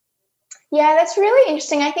 Yeah, that's really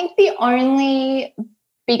interesting. I think the only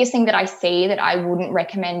biggest thing that I see that I wouldn't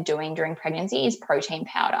recommend doing during pregnancy is protein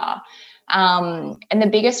powder. And the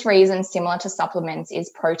biggest reason, similar to supplements,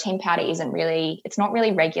 is protein powder it's not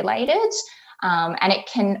really regulated. And it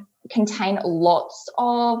can contain lots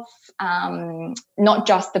of, not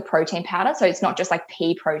just the protein powder. So it's not just like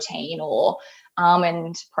pea protein or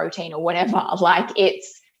almond protein or whatever. Like,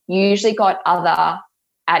 it's usually got other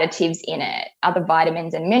additives in it, other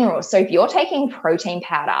vitamins and minerals. So if you're taking protein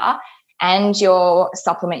powder and your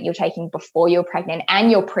supplement you're taking before you're pregnant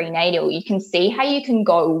and you're prenatal, you can see how you can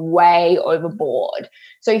go way overboard.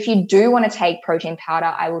 So if you do want to take protein powder,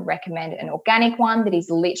 I would recommend an organic one that is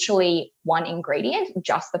literally one ingredient,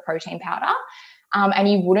 just the protein powder. And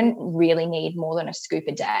you wouldn't really need more than a scoop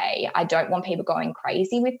a day. I don't want people going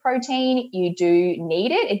crazy with protein. You do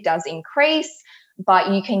need it. It does increase,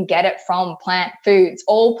 but you can get it from plant foods.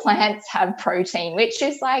 All plants have protein, which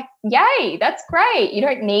is like, yay, that's great. You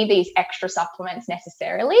don't need these extra supplements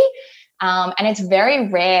necessarily. And it's very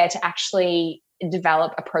rare to actually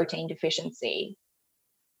develop a protein deficiency.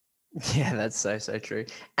 Yeah, that's so true.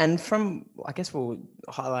 And from, I guess we're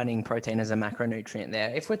highlighting protein as a macronutrient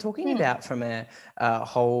there. If we're talking about from a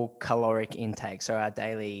whole caloric intake, so our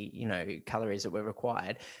daily, calories that we're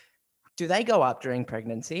required, do they go up during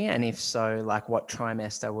pregnancy? And if so, like what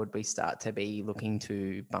trimester would we start to be looking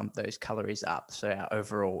to bump those calories up? So our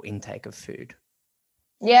overall intake of food.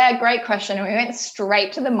 Yeah, great question. And we went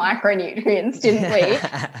straight to the micronutrients, didn't we?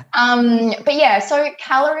 But yeah, so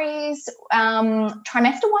calories,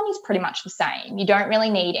 trimester 1 is pretty much the same. You don't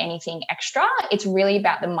really need anything extra. It's really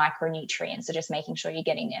about the micronutrients. So just making sure you're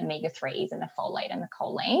getting the omega-3s and the folate and the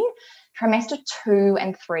choline. Trimester 2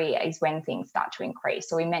 and 3 is when things start to increase.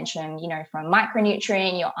 So we mentioned, from a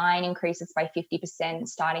micronutrient, your iron increases by 50%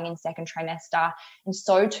 starting in second trimester, and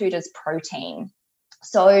so too does protein.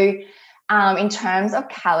 So in terms of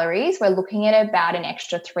calories, we're looking at about an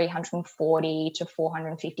extra 340 to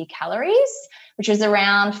 450 calories, which is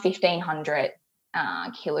around 1,500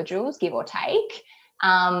 kilojoules, give or take,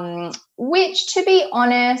 which, to be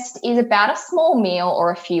honest, is about a small meal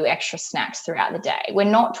or a few extra snacks throughout the day. We're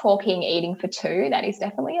not talking eating for two. That is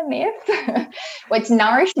definitely a myth. Well, it's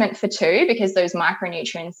nourishment for two because those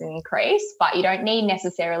micronutrients increase, but you don't need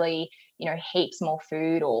necessarily, heaps more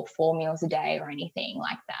food or 4 meals a day or anything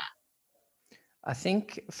like that. I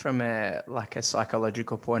think from a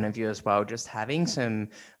psychological point of view as well, just having some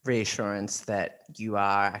reassurance that you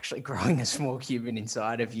are actually growing a small human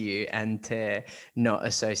inside of you, and to not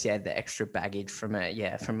associate the extra baggage from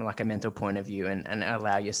a mental point of view, and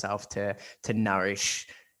allow yourself to nourish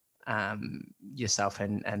yourself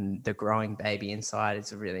and the growing baby inside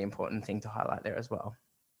is a really important thing to highlight there as well.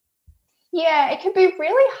 Yeah, it could be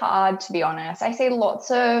really hard, to be honest. I see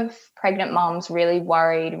lots of pregnant moms really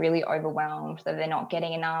worried, really overwhelmed that they're not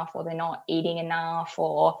getting enough or they're not eating enough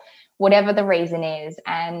or whatever the reason is.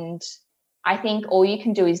 And I think all you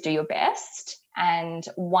can do is do your best. And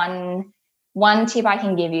one tip I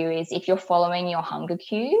can give you is if you're following your hunger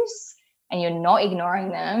cues and you're not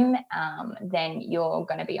ignoring them, then you're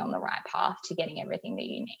going to be on the right path to getting everything that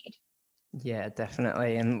you need. Yeah,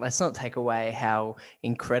 definitely. And let's not take away how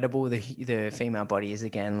incredible the female body is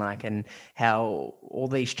again, and how all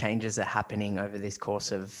these changes are happening over this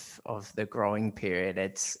course of the growing period.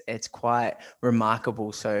 It's quite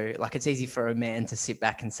remarkable. So it's easy for a man to sit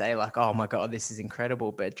back and say oh my God, this is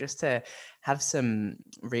incredible. But just to have some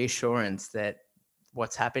reassurance that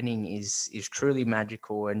what's happening is truly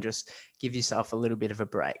magical, and just give yourself a little bit of a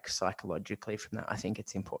break psychologically from that. I think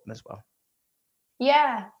it's important as well.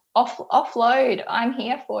 Yeah. Offload. I'm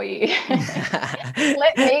here for you.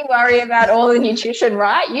 Let me worry about all the nutrition,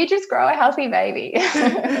 right? You just grow a healthy baby.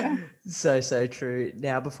 So true.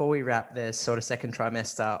 Now, before we wrap this sort of second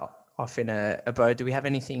trimester off in a bow, do we have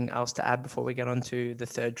anything else to add before we get on to the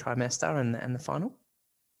third trimester and the final?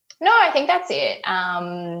 No, I think that's it.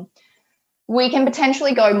 We can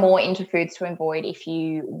potentially go more into foods to avoid if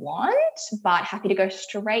you want, but happy to go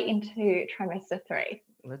straight into trimester 3.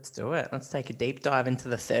 Let's do it. Let's take a deep dive into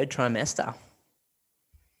the third trimester.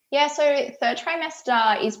 Yeah, so third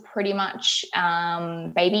trimester is pretty much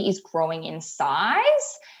baby is growing in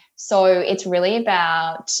size. So it's really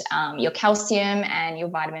about your calcium and your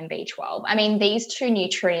vitamin B12. I mean, these two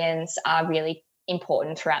nutrients are really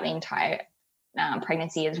important throughout the entire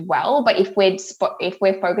pregnancy as well. But if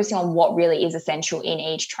we're focusing on what really is essential in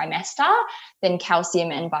each trimester, then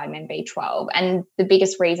calcium and vitamin B12. And the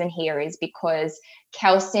biggest reason here is because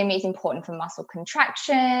calcium is important for muscle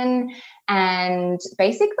contraction, and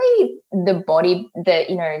basically the body,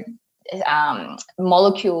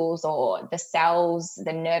 molecules or the cells,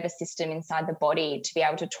 the nervous system inside the body to be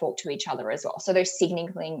able to talk to each other as well. So those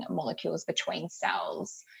signaling molecules between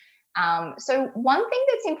cells. So one thing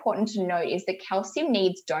that's important to note is that calcium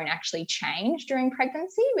needs don't actually change during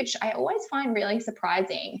pregnancy, which I always find really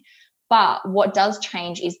surprising. But what does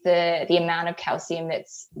change is the amount of calcium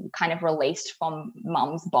that's kind of released from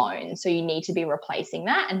mum's bone. So you need to be replacing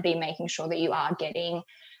that and be making sure that you are getting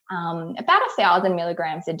about 1,000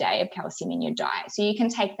 milligrams a day of calcium in your diet. So you can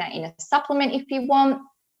take that in a supplement if you want.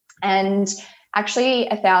 And actually,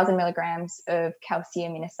 1,000 milligrams of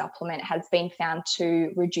calcium in a supplement has been found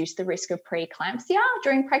to reduce the risk of preeclampsia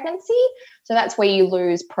during pregnancy. So that's where you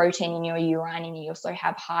lose protein in your urine and you also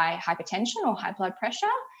have high hypertension or high blood pressure.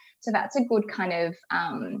 So that's a good kind of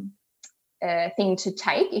thing to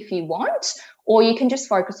take if you want, or you can just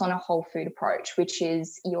focus on a whole food approach, which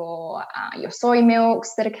is your soy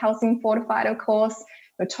milks that are calcium fortified, of course,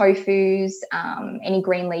 your tofus, any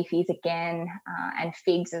green leafies again, and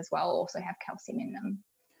figs as well also have calcium in them.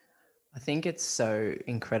 I think it's so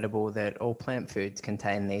incredible that all plant foods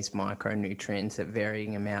contain these micronutrients at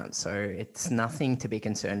varying amounts. So it's nothing to be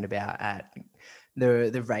concerned about at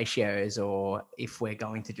the ratios, or if we're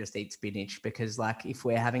going to just eat spinach, because like if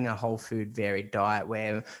we're having a whole food varied diet,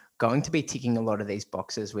 we're going to be ticking a lot of these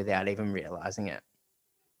boxes without even realizing it.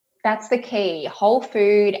 That's the key, whole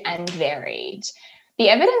food and varied. The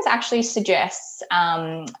evidence actually suggests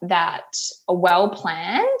that a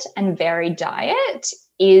well-planned and varied diet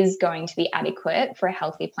is going to be adequate for a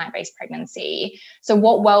healthy plant-based pregnancy. So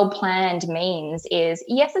what well-planned means is,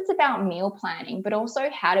 yes, it's about meal planning, but also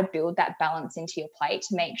how to build that balance into your plate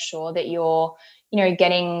to make sure that you're,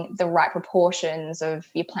 getting the right proportions of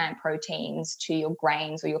your plant proteins to your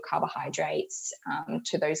grains or your carbohydrates,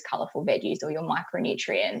 to those colorful veggies or your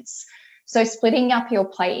micronutrients. So splitting up your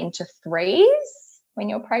plate into threes when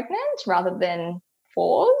you're pregnant rather than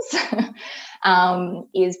fours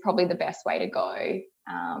is probably the best way to go,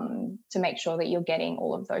 to make sure that you're getting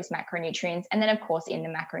all of those macronutrients. And then, of course, in the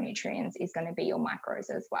macronutrients is going to be your macros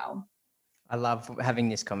as well. I love having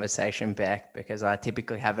this conversation, Beck, because I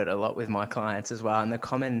typically have it a lot with my clients as well. And the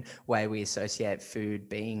common way we associate food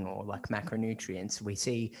being, or like macronutrients, we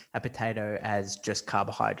see a potato as just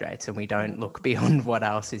carbohydrates, and we don't look beyond what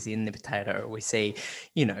else is in the potato. We see,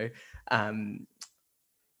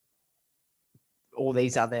 all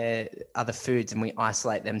these other foods, and we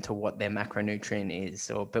isolate them to what their macronutrient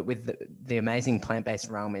is. But with the amazing plant-based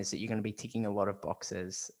realm is that you're going to be ticking a lot of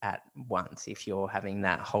boxes at once if you're having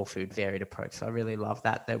that whole food varied approach. So I really love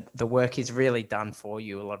that the work is really done for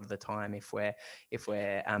you a lot of the time if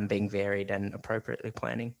we're being varied and appropriately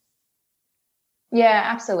planning. Yeah,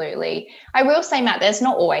 absolutely. I will say, Matt, that's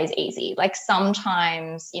not always easy. Like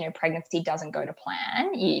sometimes, pregnancy doesn't go to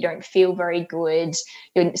plan. You don't feel very good.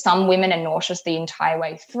 Some women are nauseous the entire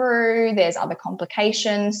way through. There's other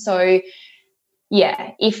complications. So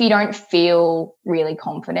yeah, if you don't feel really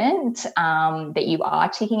confident that you are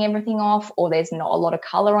ticking everything off, or there's not a lot of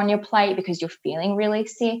color on your plate because you're feeling really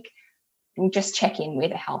sick, just check in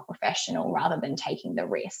with a health professional rather than taking the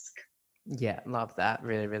risk. Yeah, love that.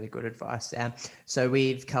 Really, really good advice. So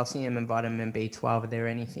with calcium and vitamin B12, are there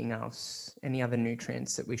anything else, any other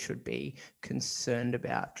nutrients that we should be concerned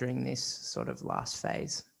about during this sort of last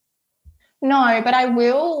phase? No, but I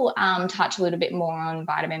will touch a little bit more on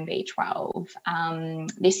vitamin B12.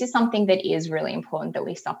 This is something that is really important that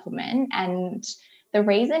we supplement. And the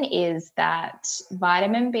reason is that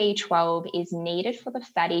vitamin B12 is needed for the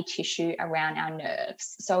fatty tissue around our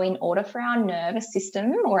nerves. So in order for our nervous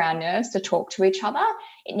system or our nerves to talk to each other,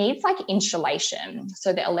 it needs like insulation.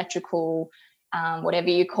 So the electrical, whatever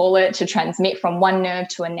you call it, to transmit from one nerve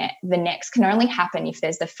to the next can only happen if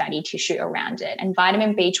there's the fatty tissue around it. And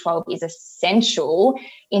vitamin B12 is essential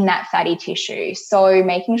in that fatty tissue. So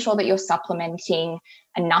making sure that you're supplementing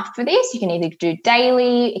enough for this, you can either do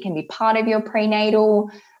daily, it can be part of your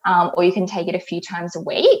prenatal, or you can take it a few times a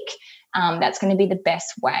week. That's going to be the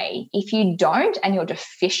best way. If you don't and you're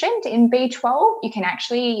deficient in B12, you can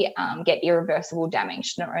actually get irreversible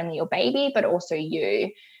damage to not only your baby, but also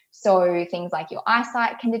you. So things like your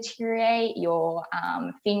eyesight can deteriorate, your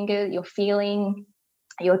finger, your feeling,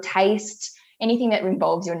 your taste, anything that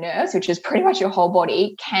involves your nerves, which is pretty much your whole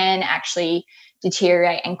body, can actually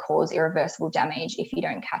deteriorate and cause irreversible damage if you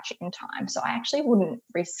don't catch it in time. So I actually wouldn't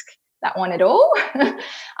risk that one at all.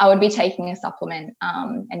 I would be taking a supplement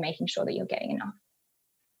and making sure that you're getting enough.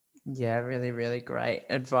 Yeah, really, really great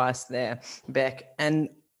advice there, Beck. And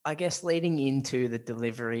I guess leading into the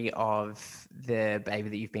delivery of the baby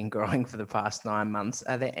that you've been growing for the past 9 months,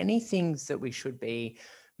 are there any things that we should be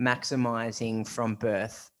maximizing from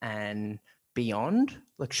birth and beyond?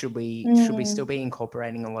 Like, should we still be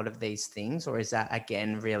incorporating a lot of these things, or is that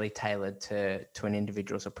again really tailored to an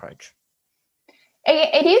individual's approach?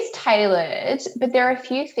 It is tailored, but there are a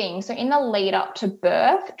few things. So in the lead up to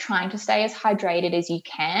birth, trying to stay as hydrated as you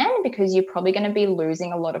can, because you're probably going to be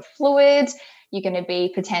losing a lot of fluid. You're going to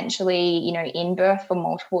be potentially, in birth for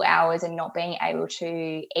multiple hours and not being able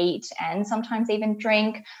to eat and sometimes even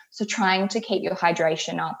drink. So trying to keep your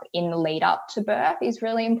hydration up in the lead up to birth is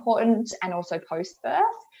really important, and also post-birth.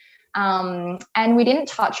 And we didn't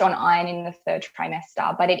touch on iron in the third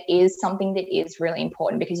trimester, but it is something that is really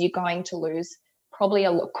important because you're going to lose probably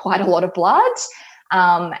quite a lot of blood.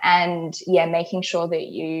 And yeah, making sure that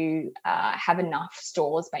you have enough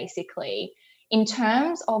stores basically In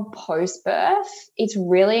terms of post-birth, it's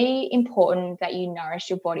really important that you nourish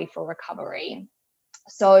your body for recovery.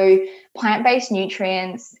 So plant-based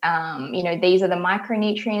nutrients, these are the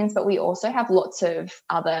micronutrients, but we also have lots of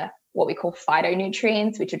other what we call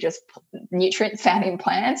phytonutrients, which are just nutrients found in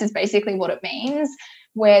plants, is basically what it means,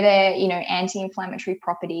 where they're, anti-inflammatory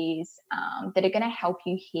properties that are going to help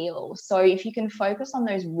you heal. So if you can focus on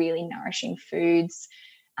those really nourishing foods,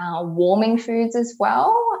 warming foods as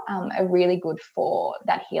well, are really good for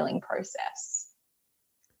that healing process.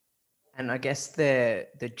 And I guess the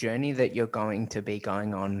journey that you're going to be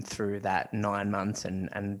going on through that 9 months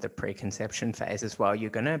and the preconception phase as well, you're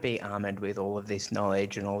going to be armored with all of this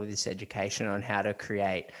knowledge and all of this education on how to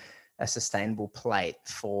create a sustainable plate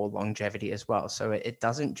for longevity as well. So it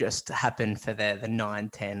doesn't just happen for the 9,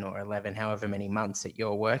 10 or 11, however many months that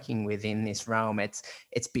you're working within this realm. It's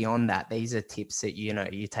beyond that. These are tips that,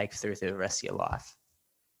 you take through the rest of your life.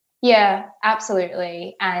 Yeah,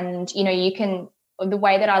 absolutely. And, the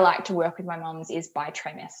way that I like to work with my mums is by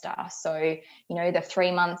trimester. So, the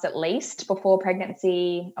 3 months at least before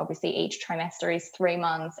pregnancy, obviously each trimester is 3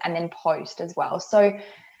 months, and then post as well. So,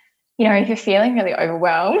 if you're feeling really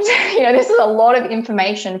overwhelmed, this is a lot of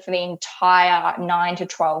information for the entire 9 to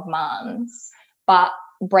 12 months, but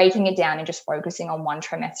breaking it down and just focusing on one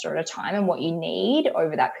trimester at a time and what you need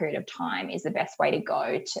over that period of time is the best way to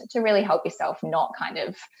go to really help yourself not kind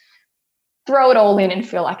of throw it all in and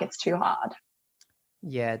feel like it's too hard.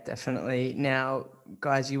 Yeah, definitely. Now,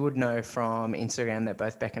 guys, you would know from Instagram that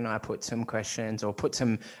both Beck and I put some questions or put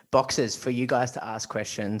some boxes for you guys to ask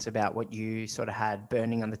questions about what you sort of had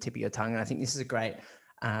burning on the tip of your tongue. And I think this is a great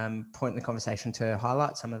point in the conversation to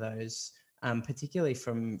highlight some of those, particularly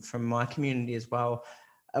from my community as well.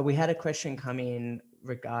 We had a question come in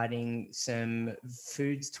regarding some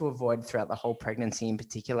foods to avoid throughout the whole pregnancy, in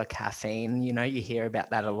particular caffeine. You hear about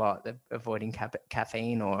that a lot, avoiding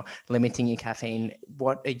caffeine or limiting your caffeine.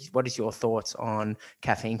 What is your thoughts on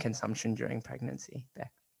caffeine consumption during pregnancy,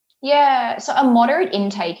 Beck? Yeah, so a moderate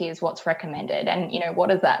intake is what's recommended. And, what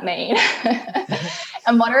does that mean?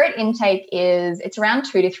 A moderate intake it's around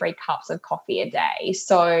 2 to 3 cups of coffee a day.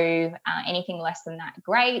 So anything less than that,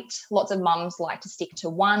 great. Lots of mums like to stick to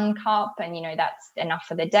 1 cup and, that's enough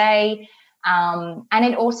for the day. And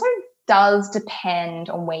it also does depend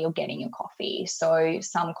on where you're getting your coffee. So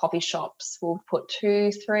some coffee shops will put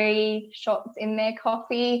 2, 3 shots in their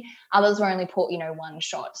coffee. Others will only put, 1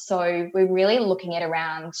 shot. So we're really looking at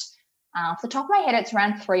around, off the top of my head, it's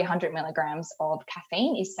around 300 milligrams of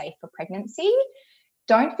caffeine is safe for pregnancy.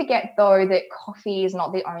 Don't forget, though, that coffee is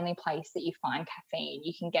not the only place that you find caffeine.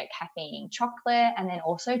 You can get caffeine in chocolate and then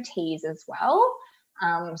also teas as well.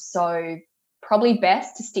 So probably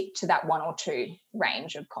best to stick to that 1 or 2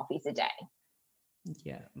 range of coffees a day.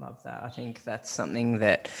 Yeah, love that. I think that's something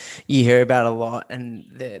that you hear about a lot, and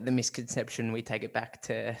the misconception, we take it back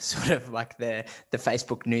to sort of like the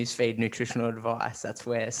Facebook newsfeed nutritional advice. That's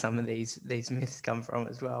where some of these myths come from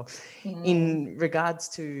as well. In regards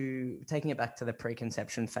to taking it back to the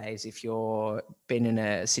preconception phase, if you're been in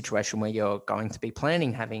a situation where you're going to be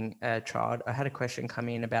planning having a child, I had a question come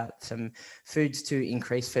in about some foods to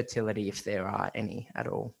increase fertility, if there are any at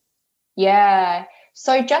all. Yeah.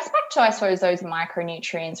 So just back to, I suppose, those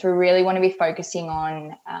micronutrients, we really want to be focusing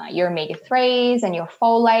on your omega-3s and your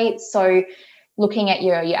folates. So looking at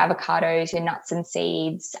your avocados, your nuts and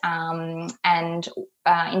seeds, and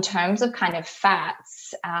in terms of kind of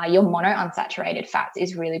fats, your monounsaturated fats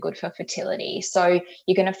is really good for fertility. So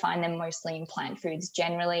you're going to find them mostly in plant foods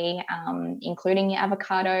generally, including your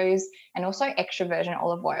avocados and also extra virgin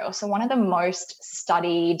olive oil. So one of the most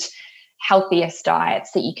studied healthiest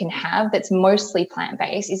diets that you can have that's mostly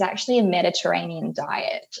plant-based is actually a Mediterranean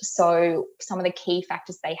diet. So some of the key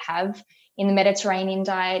factors they have in the Mediterranean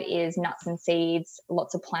diet is nuts and seeds,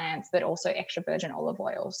 lots of plants, but also extra virgin olive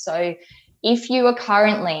oil. So if you are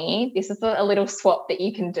currently, this is a little swap that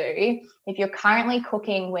you can do, if you're currently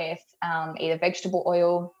cooking with either vegetable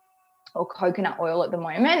oil or coconut oil at the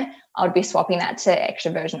moment, I would be swapping that to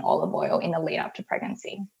extra virgin olive oil in the lead up to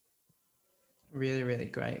pregnancy. Really, really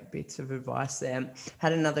great bits of advice there.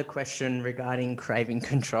 Had another question regarding craving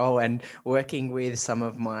control and working with some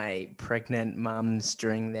of my pregnant mums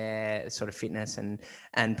during their sort of fitness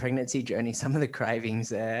and pregnancy journey. Some of the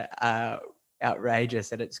cravings are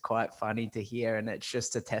outrageous, and it's quite funny to hear, and it's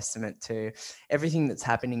just a testament to everything that's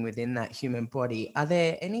happening within that human body. Are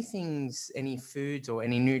there any foods or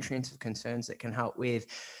any nutrients of concerns that can help with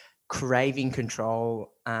craving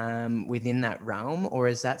control within that realm, or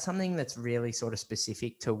is that something that's really sort of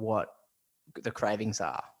specific to what the cravings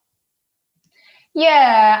are?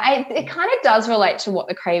 Yeah, it kind of does relate to what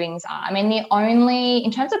the cravings are. I mean,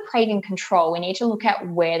 in terms of craving control, we need to look at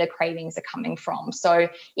where the cravings are coming from. So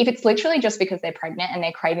if it's literally just because they're pregnant and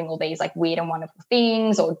they're craving all these like weird and wonderful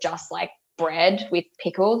things, or just like bread with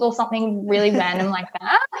pickles or something really random like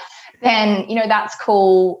that, then, that's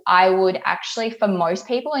cool. I would actually, for most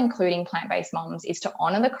people, including plant-based moms, is to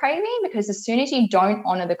honor the craving, because as soon as you don't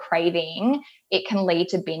honor the craving, it can lead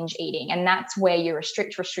to binge eating. And that's where you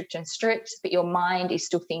restrict, but your mind is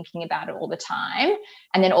still thinking about it all the time.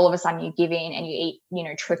 And then all of a sudden you give in and you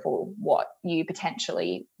eat, triple what you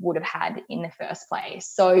potentially would have had in the first place.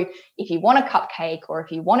 So if you want a cupcake, or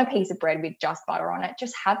if you want a piece of bread with just butter on it,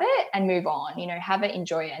 just have it and move on, have it,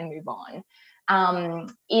 enjoy it, and move on.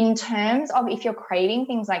 In terms of if you're craving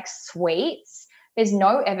things like sweets, there's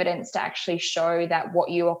no evidence to actually show that what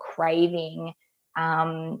you are craving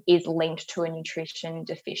is linked to a nutrition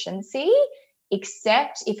deficiency,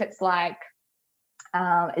 except if it's like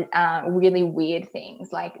really weird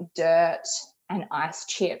things like dirt and ice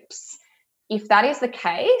chips. If that is the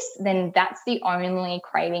case, then that's the only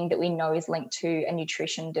craving that we know is linked to a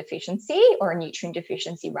nutrition deficiency, or a nutrient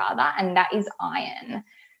deficiency rather, and that is iron.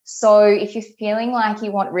 So if you're feeling like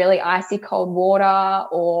you want really icy cold water,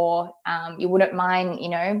 or you wouldn't mind,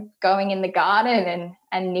 going in the garden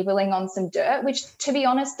and nibbling on some dirt, which to be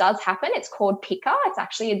honest does happen. It's called pica. It's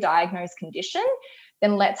actually a diagnosed condition.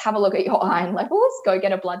 Then let's have a look at your iron levels. Go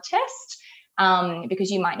get a blood test, because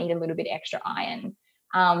you might need a little bit extra iron.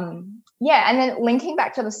 And then linking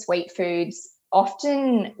back to the sweet foods,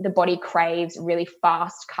 often the body craves really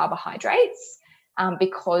fast carbohydrates,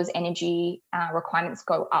 because energy requirements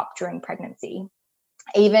go up during pregnancy.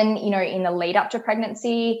 Even, in the lead up to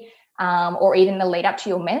pregnancy, or even the lead up to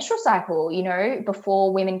your menstrual cycle,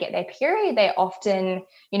 before women get their period, they often,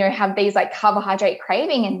 have these like carbohydrate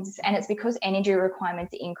cravings, and it's because energy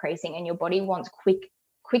requirements are increasing and your body wants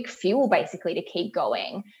quick fuel basically to keep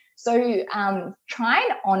going. So try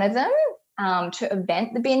and honor them to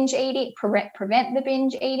prevent the binge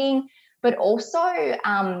eating, but also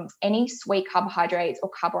any sweet carbohydrates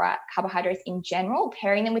or carbohydrates in general,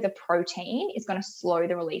 pairing them with a protein is going to slow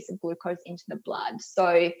the release of glucose into the blood.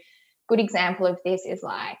 So good example of this is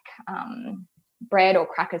like bread or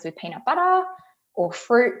crackers with peanut butter, or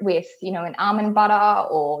fruit with, an almond butter,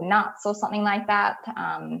 or nuts or something like that.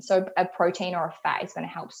 So a protein or a fat is going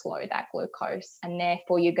to help slow that glucose, and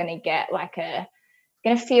therefore you're going to get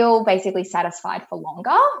going to feel basically satisfied for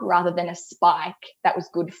longer, rather than a spike that was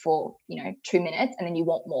good for 2 minutes and then you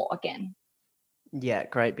want more again. Yeah,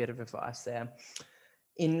 great bit of advice there.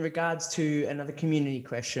 In regards to another community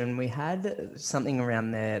question, we had something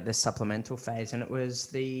around the supplemental phase, and it was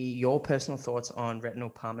your personal thoughts on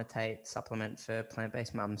retinol palmitate supplement for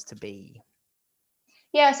plant-based mums to be.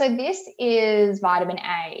 Yeah, so this is vitamin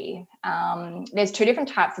A. There's two different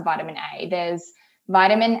types of vitamin A. There's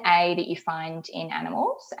vitamin A that you find in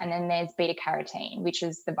animals, and then there's beta carotene, which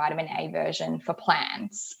is the vitamin A version for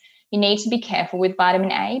plants. You need to be careful with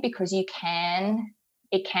vitamin A because it can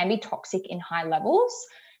be toxic in high levels.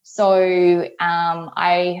 So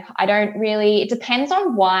I don't really, it depends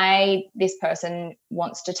on why this person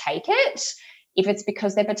wants to take it. If it's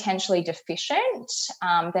because they're potentially deficient,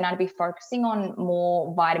 then I'd be focusing on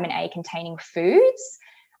more vitamin A containing foods,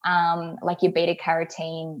 like your beta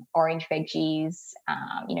carotene, orange veggies,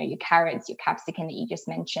 your carrots, your capsicum that you just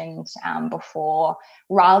mentioned before,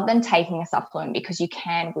 rather than taking a supplement, because you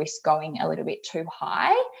can risk going a little bit too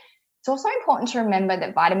high. It's also important to remember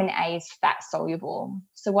that vitamin A is fat soluble.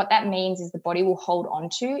 So what that means is the body will hold on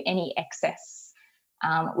to any excess,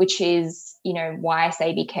 which is, why I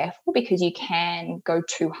say be careful, because you can go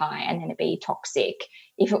too high and then it be toxic.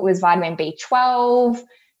 If it was vitamin B12,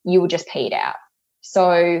 you would just pee it out.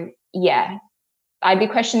 So yeah, I'd be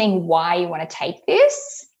questioning why you want to take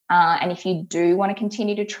this. And if you do want to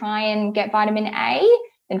continue to try and get vitamin A,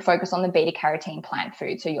 then focus on the beta carotene plant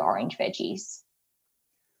food, so your orange veggies.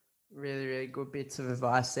 Really, really good bits of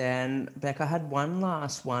advice there. And Beck, I had one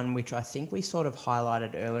last one, which I think we sort of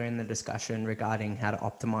highlighted earlier in the discussion regarding how to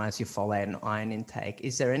optimize your folate and iron intake.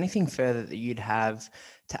 Is there anything further that you'd have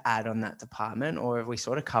to add on that department, or have we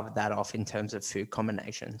sort of covered that off in terms of food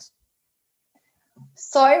combinations?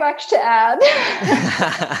 So much to add.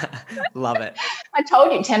 Love it. I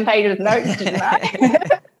told you 10 pages of notes, didn't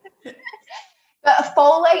I? But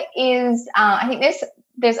folate is, I think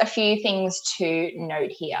there's a few things to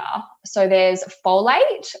note here. So there's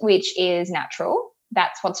folate, which is natural.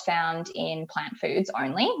 That's what's found in plant foods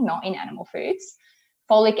only, not in animal foods.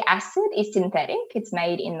 Folic acid is synthetic. It's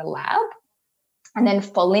made in the lab. And then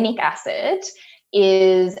folinic acid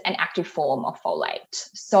is an active form of folate.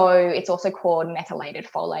 So it's also called methylated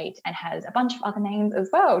folate and has a bunch of other names as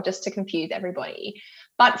well, just to confuse everybody.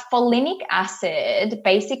 But folinic acid,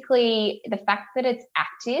 basically the fact that it's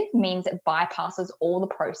active means it bypasses all the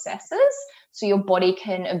processes, so your body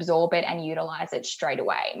can absorb it and utilize it straight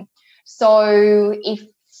away. So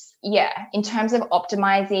in terms of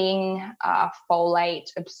optimizing folate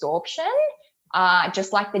absorption,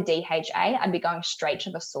 just like the DHA, I'd be going straight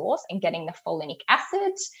to the source and getting the folinic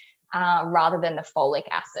acid rather than the folic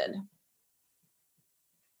acid.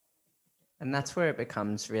 And that's where it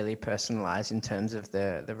becomes really personalized in terms of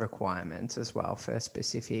the requirements as well for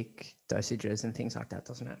specific dosages and things like that,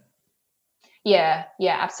 doesn't it? Yeah,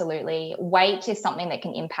 absolutely. Weight is something that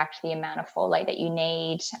can impact the amount of folate that you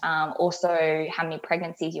need. Also, how many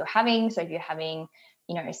pregnancies you're having. So if you're having,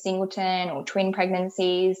 a singleton or twin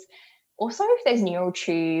pregnancies. Also, if there's neural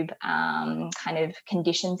tube kind of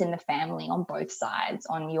conditions in the family on both sides,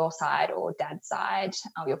 on your side or dad's side,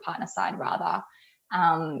 or your partner's side rather,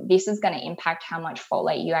 this is going to impact how much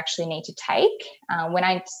folate you actually need to take. When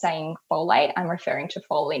I'm saying folate, I'm referring to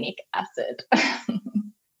folinic acid.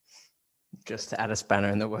 Just to add a spanner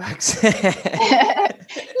in the works. Yeah,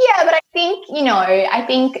 but I think,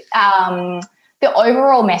 the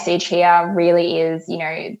overall message here really is,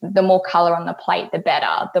 the more color on the plate, the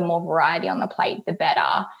better. The more variety on the plate, the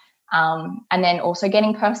better. And then also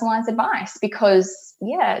getting personalized advice because,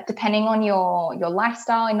 depending on your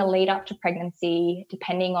lifestyle in the lead up to pregnancy,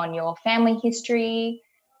 depending on your family history,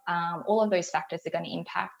 all of those factors are going to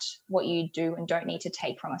impact what you do and don't need to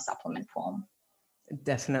take from a supplement form.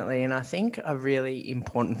 Definitely. And I think a really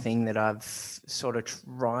important thing that I've sort of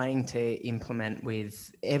trying to implement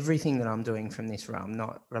with everything that I'm doing from this realm,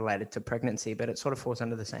 not related to pregnancy, but it sort of falls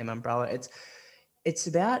under the same umbrella. It's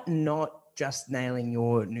about not just nailing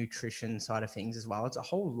your nutrition side of things as well. It's a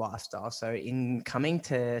whole lifestyle. So in coming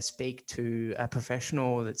to speak to a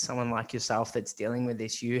professional that's someone like yourself that's dealing with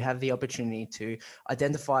this, you have the opportunity to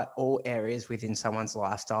identify all areas within someone's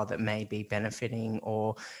lifestyle that may be benefiting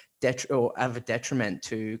or have a detriment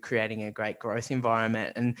to creating a great growth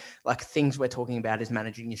environment. And like things we're talking about is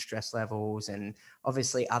managing your stress levels and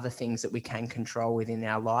obviously other things that we can control within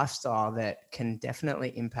our lifestyle that can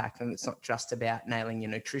definitely impact. And it's not just about nailing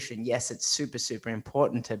your nutrition. Yes, it's super, super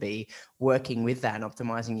important to be working with that and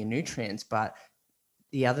optimizing your nutrients, but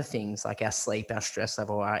the other things like our sleep, our stress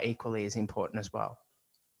level are equally as important as well.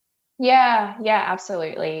 Yeah,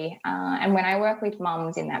 absolutely. And when I work with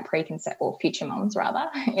mums in that or future mums rather,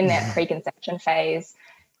 in that preconception phase,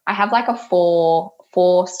 I have like a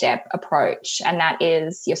four-step approach, and that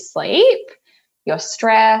is your sleep, your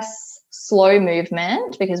stress, slow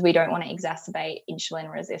movement, because we don't want to exacerbate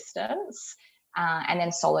insulin resistance, and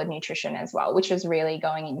then solid nutrition as well, which is really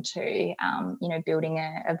going into, building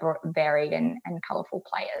a varied and colourful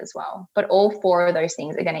plate as well. But all four of those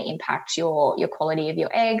things are going to impact your quality of your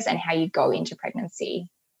eggs and how you go into pregnancy.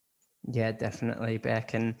 Yeah, definitely,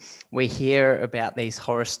 Beck. And we hear about these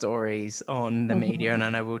horror stories on the media. And I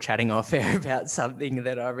know we were chatting off air about something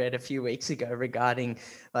that I read a few weeks ago regarding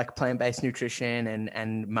like plant-based nutrition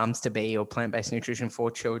and mums-to-be or plant-based nutrition for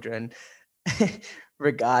children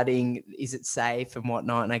regarding is it safe and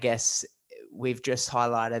whatnot. And I guess we've just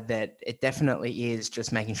highlighted that it definitely is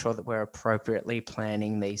just making sure that we're appropriately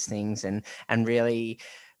planning these things and really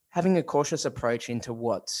having a cautious approach into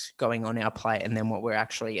what's going on our plate and then what we're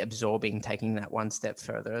actually absorbing, taking that one step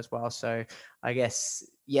further as well. So I guess,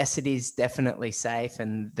 yes, it is definitely safe.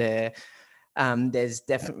 And there's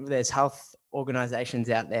health organizations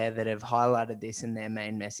out there that have highlighted this in their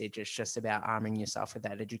main message. It's just about arming yourself with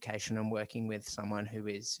that education and working with someone who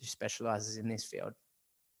specializes in this field.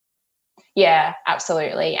 Yeah,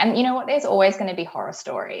 absolutely. And you know what? There's always going to be horror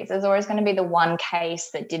stories. There's always going to be the one case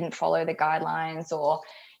that didn't follow the guidelines or,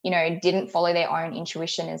 didn't follow their own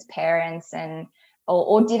intuition as parents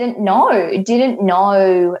or didn't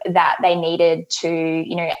know that they needed to,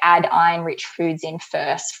 add iron-rich foods in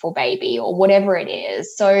first for baby or whatever it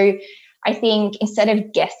is. So I think instead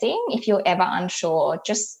of guessing, if you're ever unsure,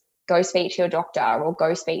 just go speak to your doctor or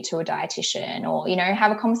go speak to a dietitian or,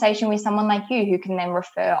 have a conversation with someone like you who can then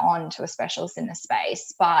refer on to a specialist in the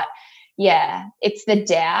space. But yeah, it's the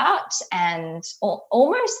doubt and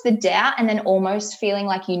almost the doubt and then almost feeling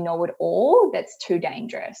like you know it all that's too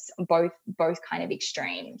dangerous, both kind of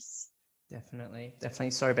extremes. Definitely.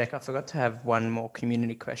 Sorry, Beck, I forgot to have one more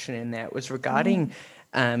community question in there. It was regarding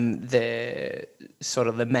the sort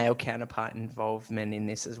of the male counterpart involvement in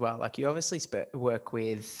this as well. Like, you obviously work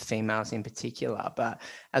with females in particular, but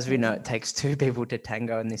as we know, it takes two people to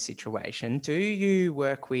tango in this situation. Do you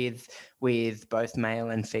work with both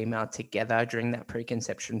male and female together during that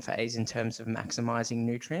preconception phase in terms of maximizing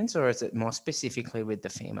nutrients, or is it more specifically with the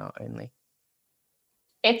female only?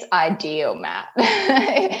 It's ideal, Matt.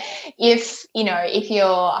 If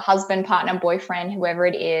your husband, partner, boyfriend, whoever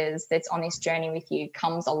it is that's on this journey with you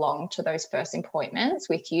comes along to those first appointments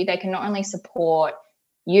with you, they can not only support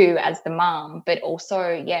you as the mum, but also,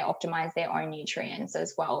 optimize their own nutrients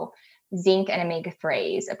as well. Zinc and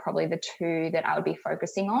omega-3s are probably the two that I would be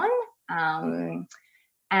focusing on.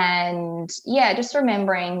 And just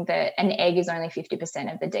remembering that an egg is only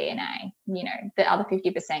 50% of the DNA, the other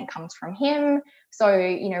 50% comes from him. So,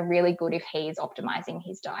 really good if he's optimizing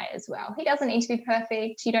his diet as well. He doesn't need to be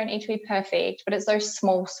perfect. You don't need to be perfect, but it's those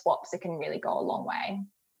small swaps that can really go a long way.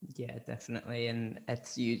 Yeah, definitely. And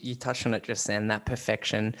it's you touched on it just then, that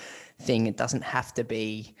perfection thing. It doesn't have to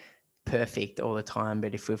be perfect all the time,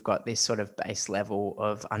 but if we've got this sort of base level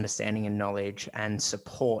of understanding and knowledge and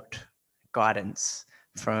support, guidance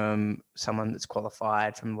from someone that's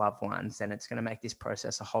qualified, from loved ones, then it's going to make this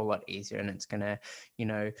process a whole lot easier, and it's going to,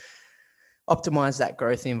 optimize that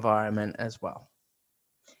growth environment as well.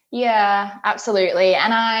 Yeah, absolutely.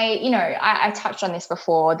 And I touched on this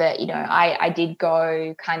before that, I did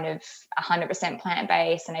go kind of 100%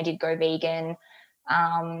 plant-based, and I did go vegan.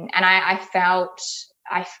 And I felt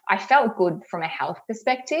good from a health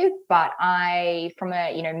perspective, but from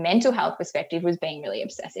a, mental health perspective, was being really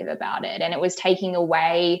obsessive about it. And it was taking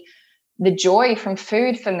away the joy from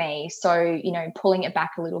food for me. So, pulling it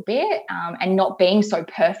back a little bit and not being so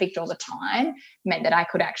perfect all the time meant that I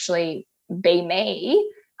could actually be me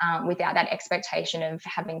without that expectation of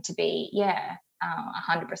having to be,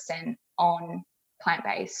 100% on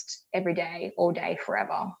plant-based every day, all day,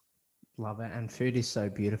 forever. Love it. And food is so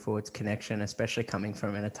beautiful. It's connection, especially coming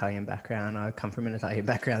from an Italian background. I come from an Italian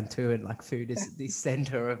background too, and like, food is the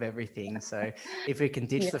center of everything. So if we can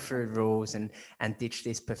ditch the food rules and ditch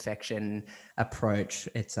this perfection approach,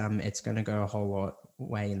 it's going to go a whole lot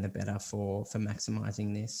way in the better for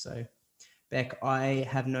maximizing this. So Beck, I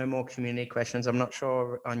have no more community questions. I'm not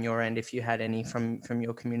sure on your end if you had any from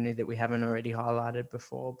your community that we haven't already highlighted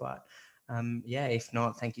before, but if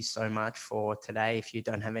not, thank you so much for today. If you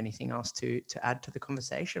don't have anything else to add to the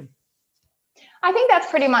conversation. I think that's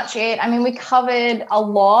pretty much it. I mean, we covered a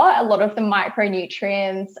lot of the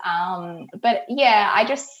micronutrients. But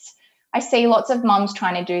I see lots of mums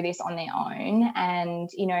trying to do this on their own. And,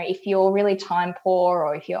 if you're really time poor,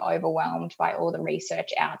 or if you're overwhelmed by all the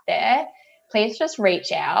research out there, please just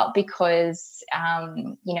reach out, because,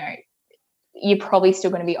 you're probably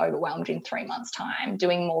still going to be overwhelmed in 3 months' time.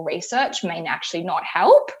 Doing more research may actually not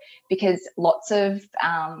help, because lots of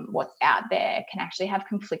what's out there can actually have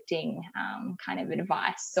conflicting kind of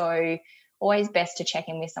advice. So always best to check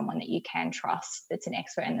in with someone that you can trust that's an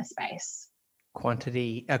expert in the space.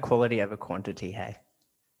 Quality over quantity, hey?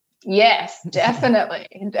 Yes, definitely.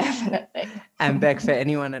 Definitely. And Beck, for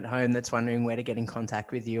anyone at home that's wondering where to get in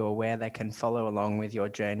contact with you, or where they can follow along with your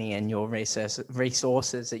journey and your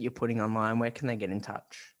resources that you're putting online, where can they get in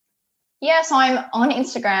touch? Yeah, so I'm on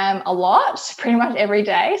Instagram a lot, pretty much every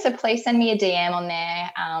day. So please send me a DM on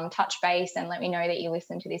there, touch base, and let me know that you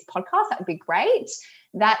listen to this podcast. That would be great.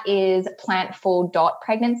 That is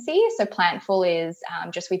plantful.pregnancy. So plantful is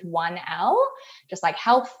just with one L, just like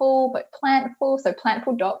healthful, but plantful. So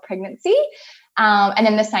plantful.pregnancy. And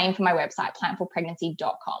then the same for my website,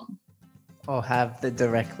 plantfulpregnancy.com. I'll have the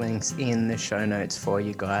direct links in the show notes for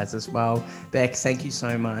you guys as well. Beck, thank you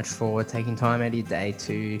so much for taking time out of your day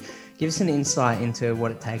to give us an insight into what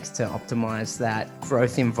it takes to optimize that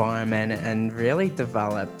growth environment and really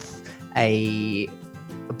develop a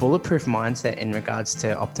bulletproof mindset in regards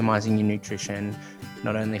to optimizing your nutrition,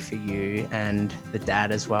 not only for you and the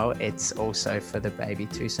dad as well, it's also for the baby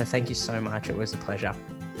too. So thank you so much. It was a pleasure.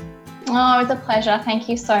 Oh, it was a pleasure. Thank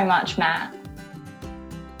you so much, Matt.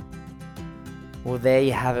 Well, there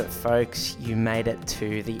you have it, folks. You made it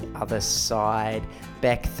to the other side.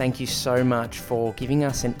 Beck, thank you so much for giving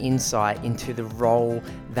us an insight into the role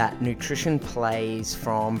that nutrition plays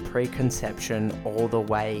from preconception all the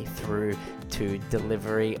way through to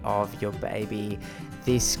delivery of your baby.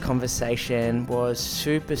 This conversation was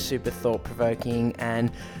super thought-provoking,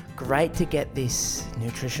 and great to get this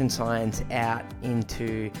nutrition science out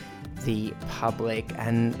into the public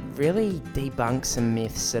and really debunk some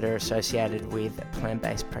myths that are associated with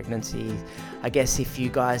plant-based pregnancy. I guess if you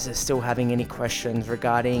guys are still having any questions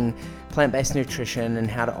regarding plant-based nutrition and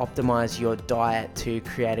how to optimize your diet to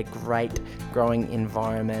create a great growing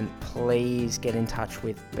environment, please get in touch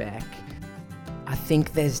with Beck. I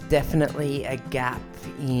think there's definitely a gap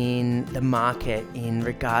in the market in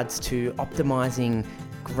regards to optimizing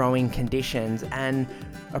growing conditions and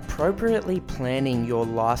appropriately planning your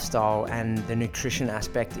lifestyle and the nutrition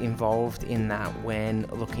aspect involved in that when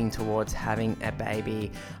looking towards having a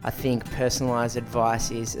baby. I think personalized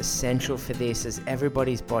advice is essential for this, as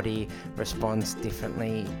everybody's body responds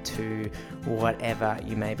differently to whatever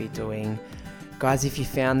you may be doing. Guys, if you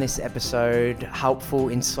found this episode helpful,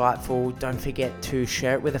 insightful, don't forget to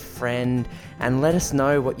share it with a friend and let us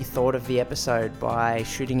know what you thought of the episode by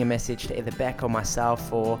shooting a message to either Beck or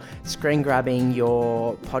myself, or screen grabbing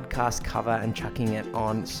your podcast cover and chucking it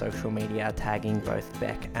on social media, tagging both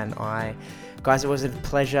Beck and I. Guys, it was a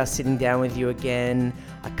pleasure sitting down with you again.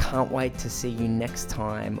 I can't wait to see you next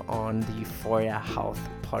time on the Euphoria Health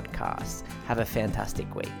podcast. Have a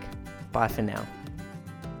fantastic week. Bye for now.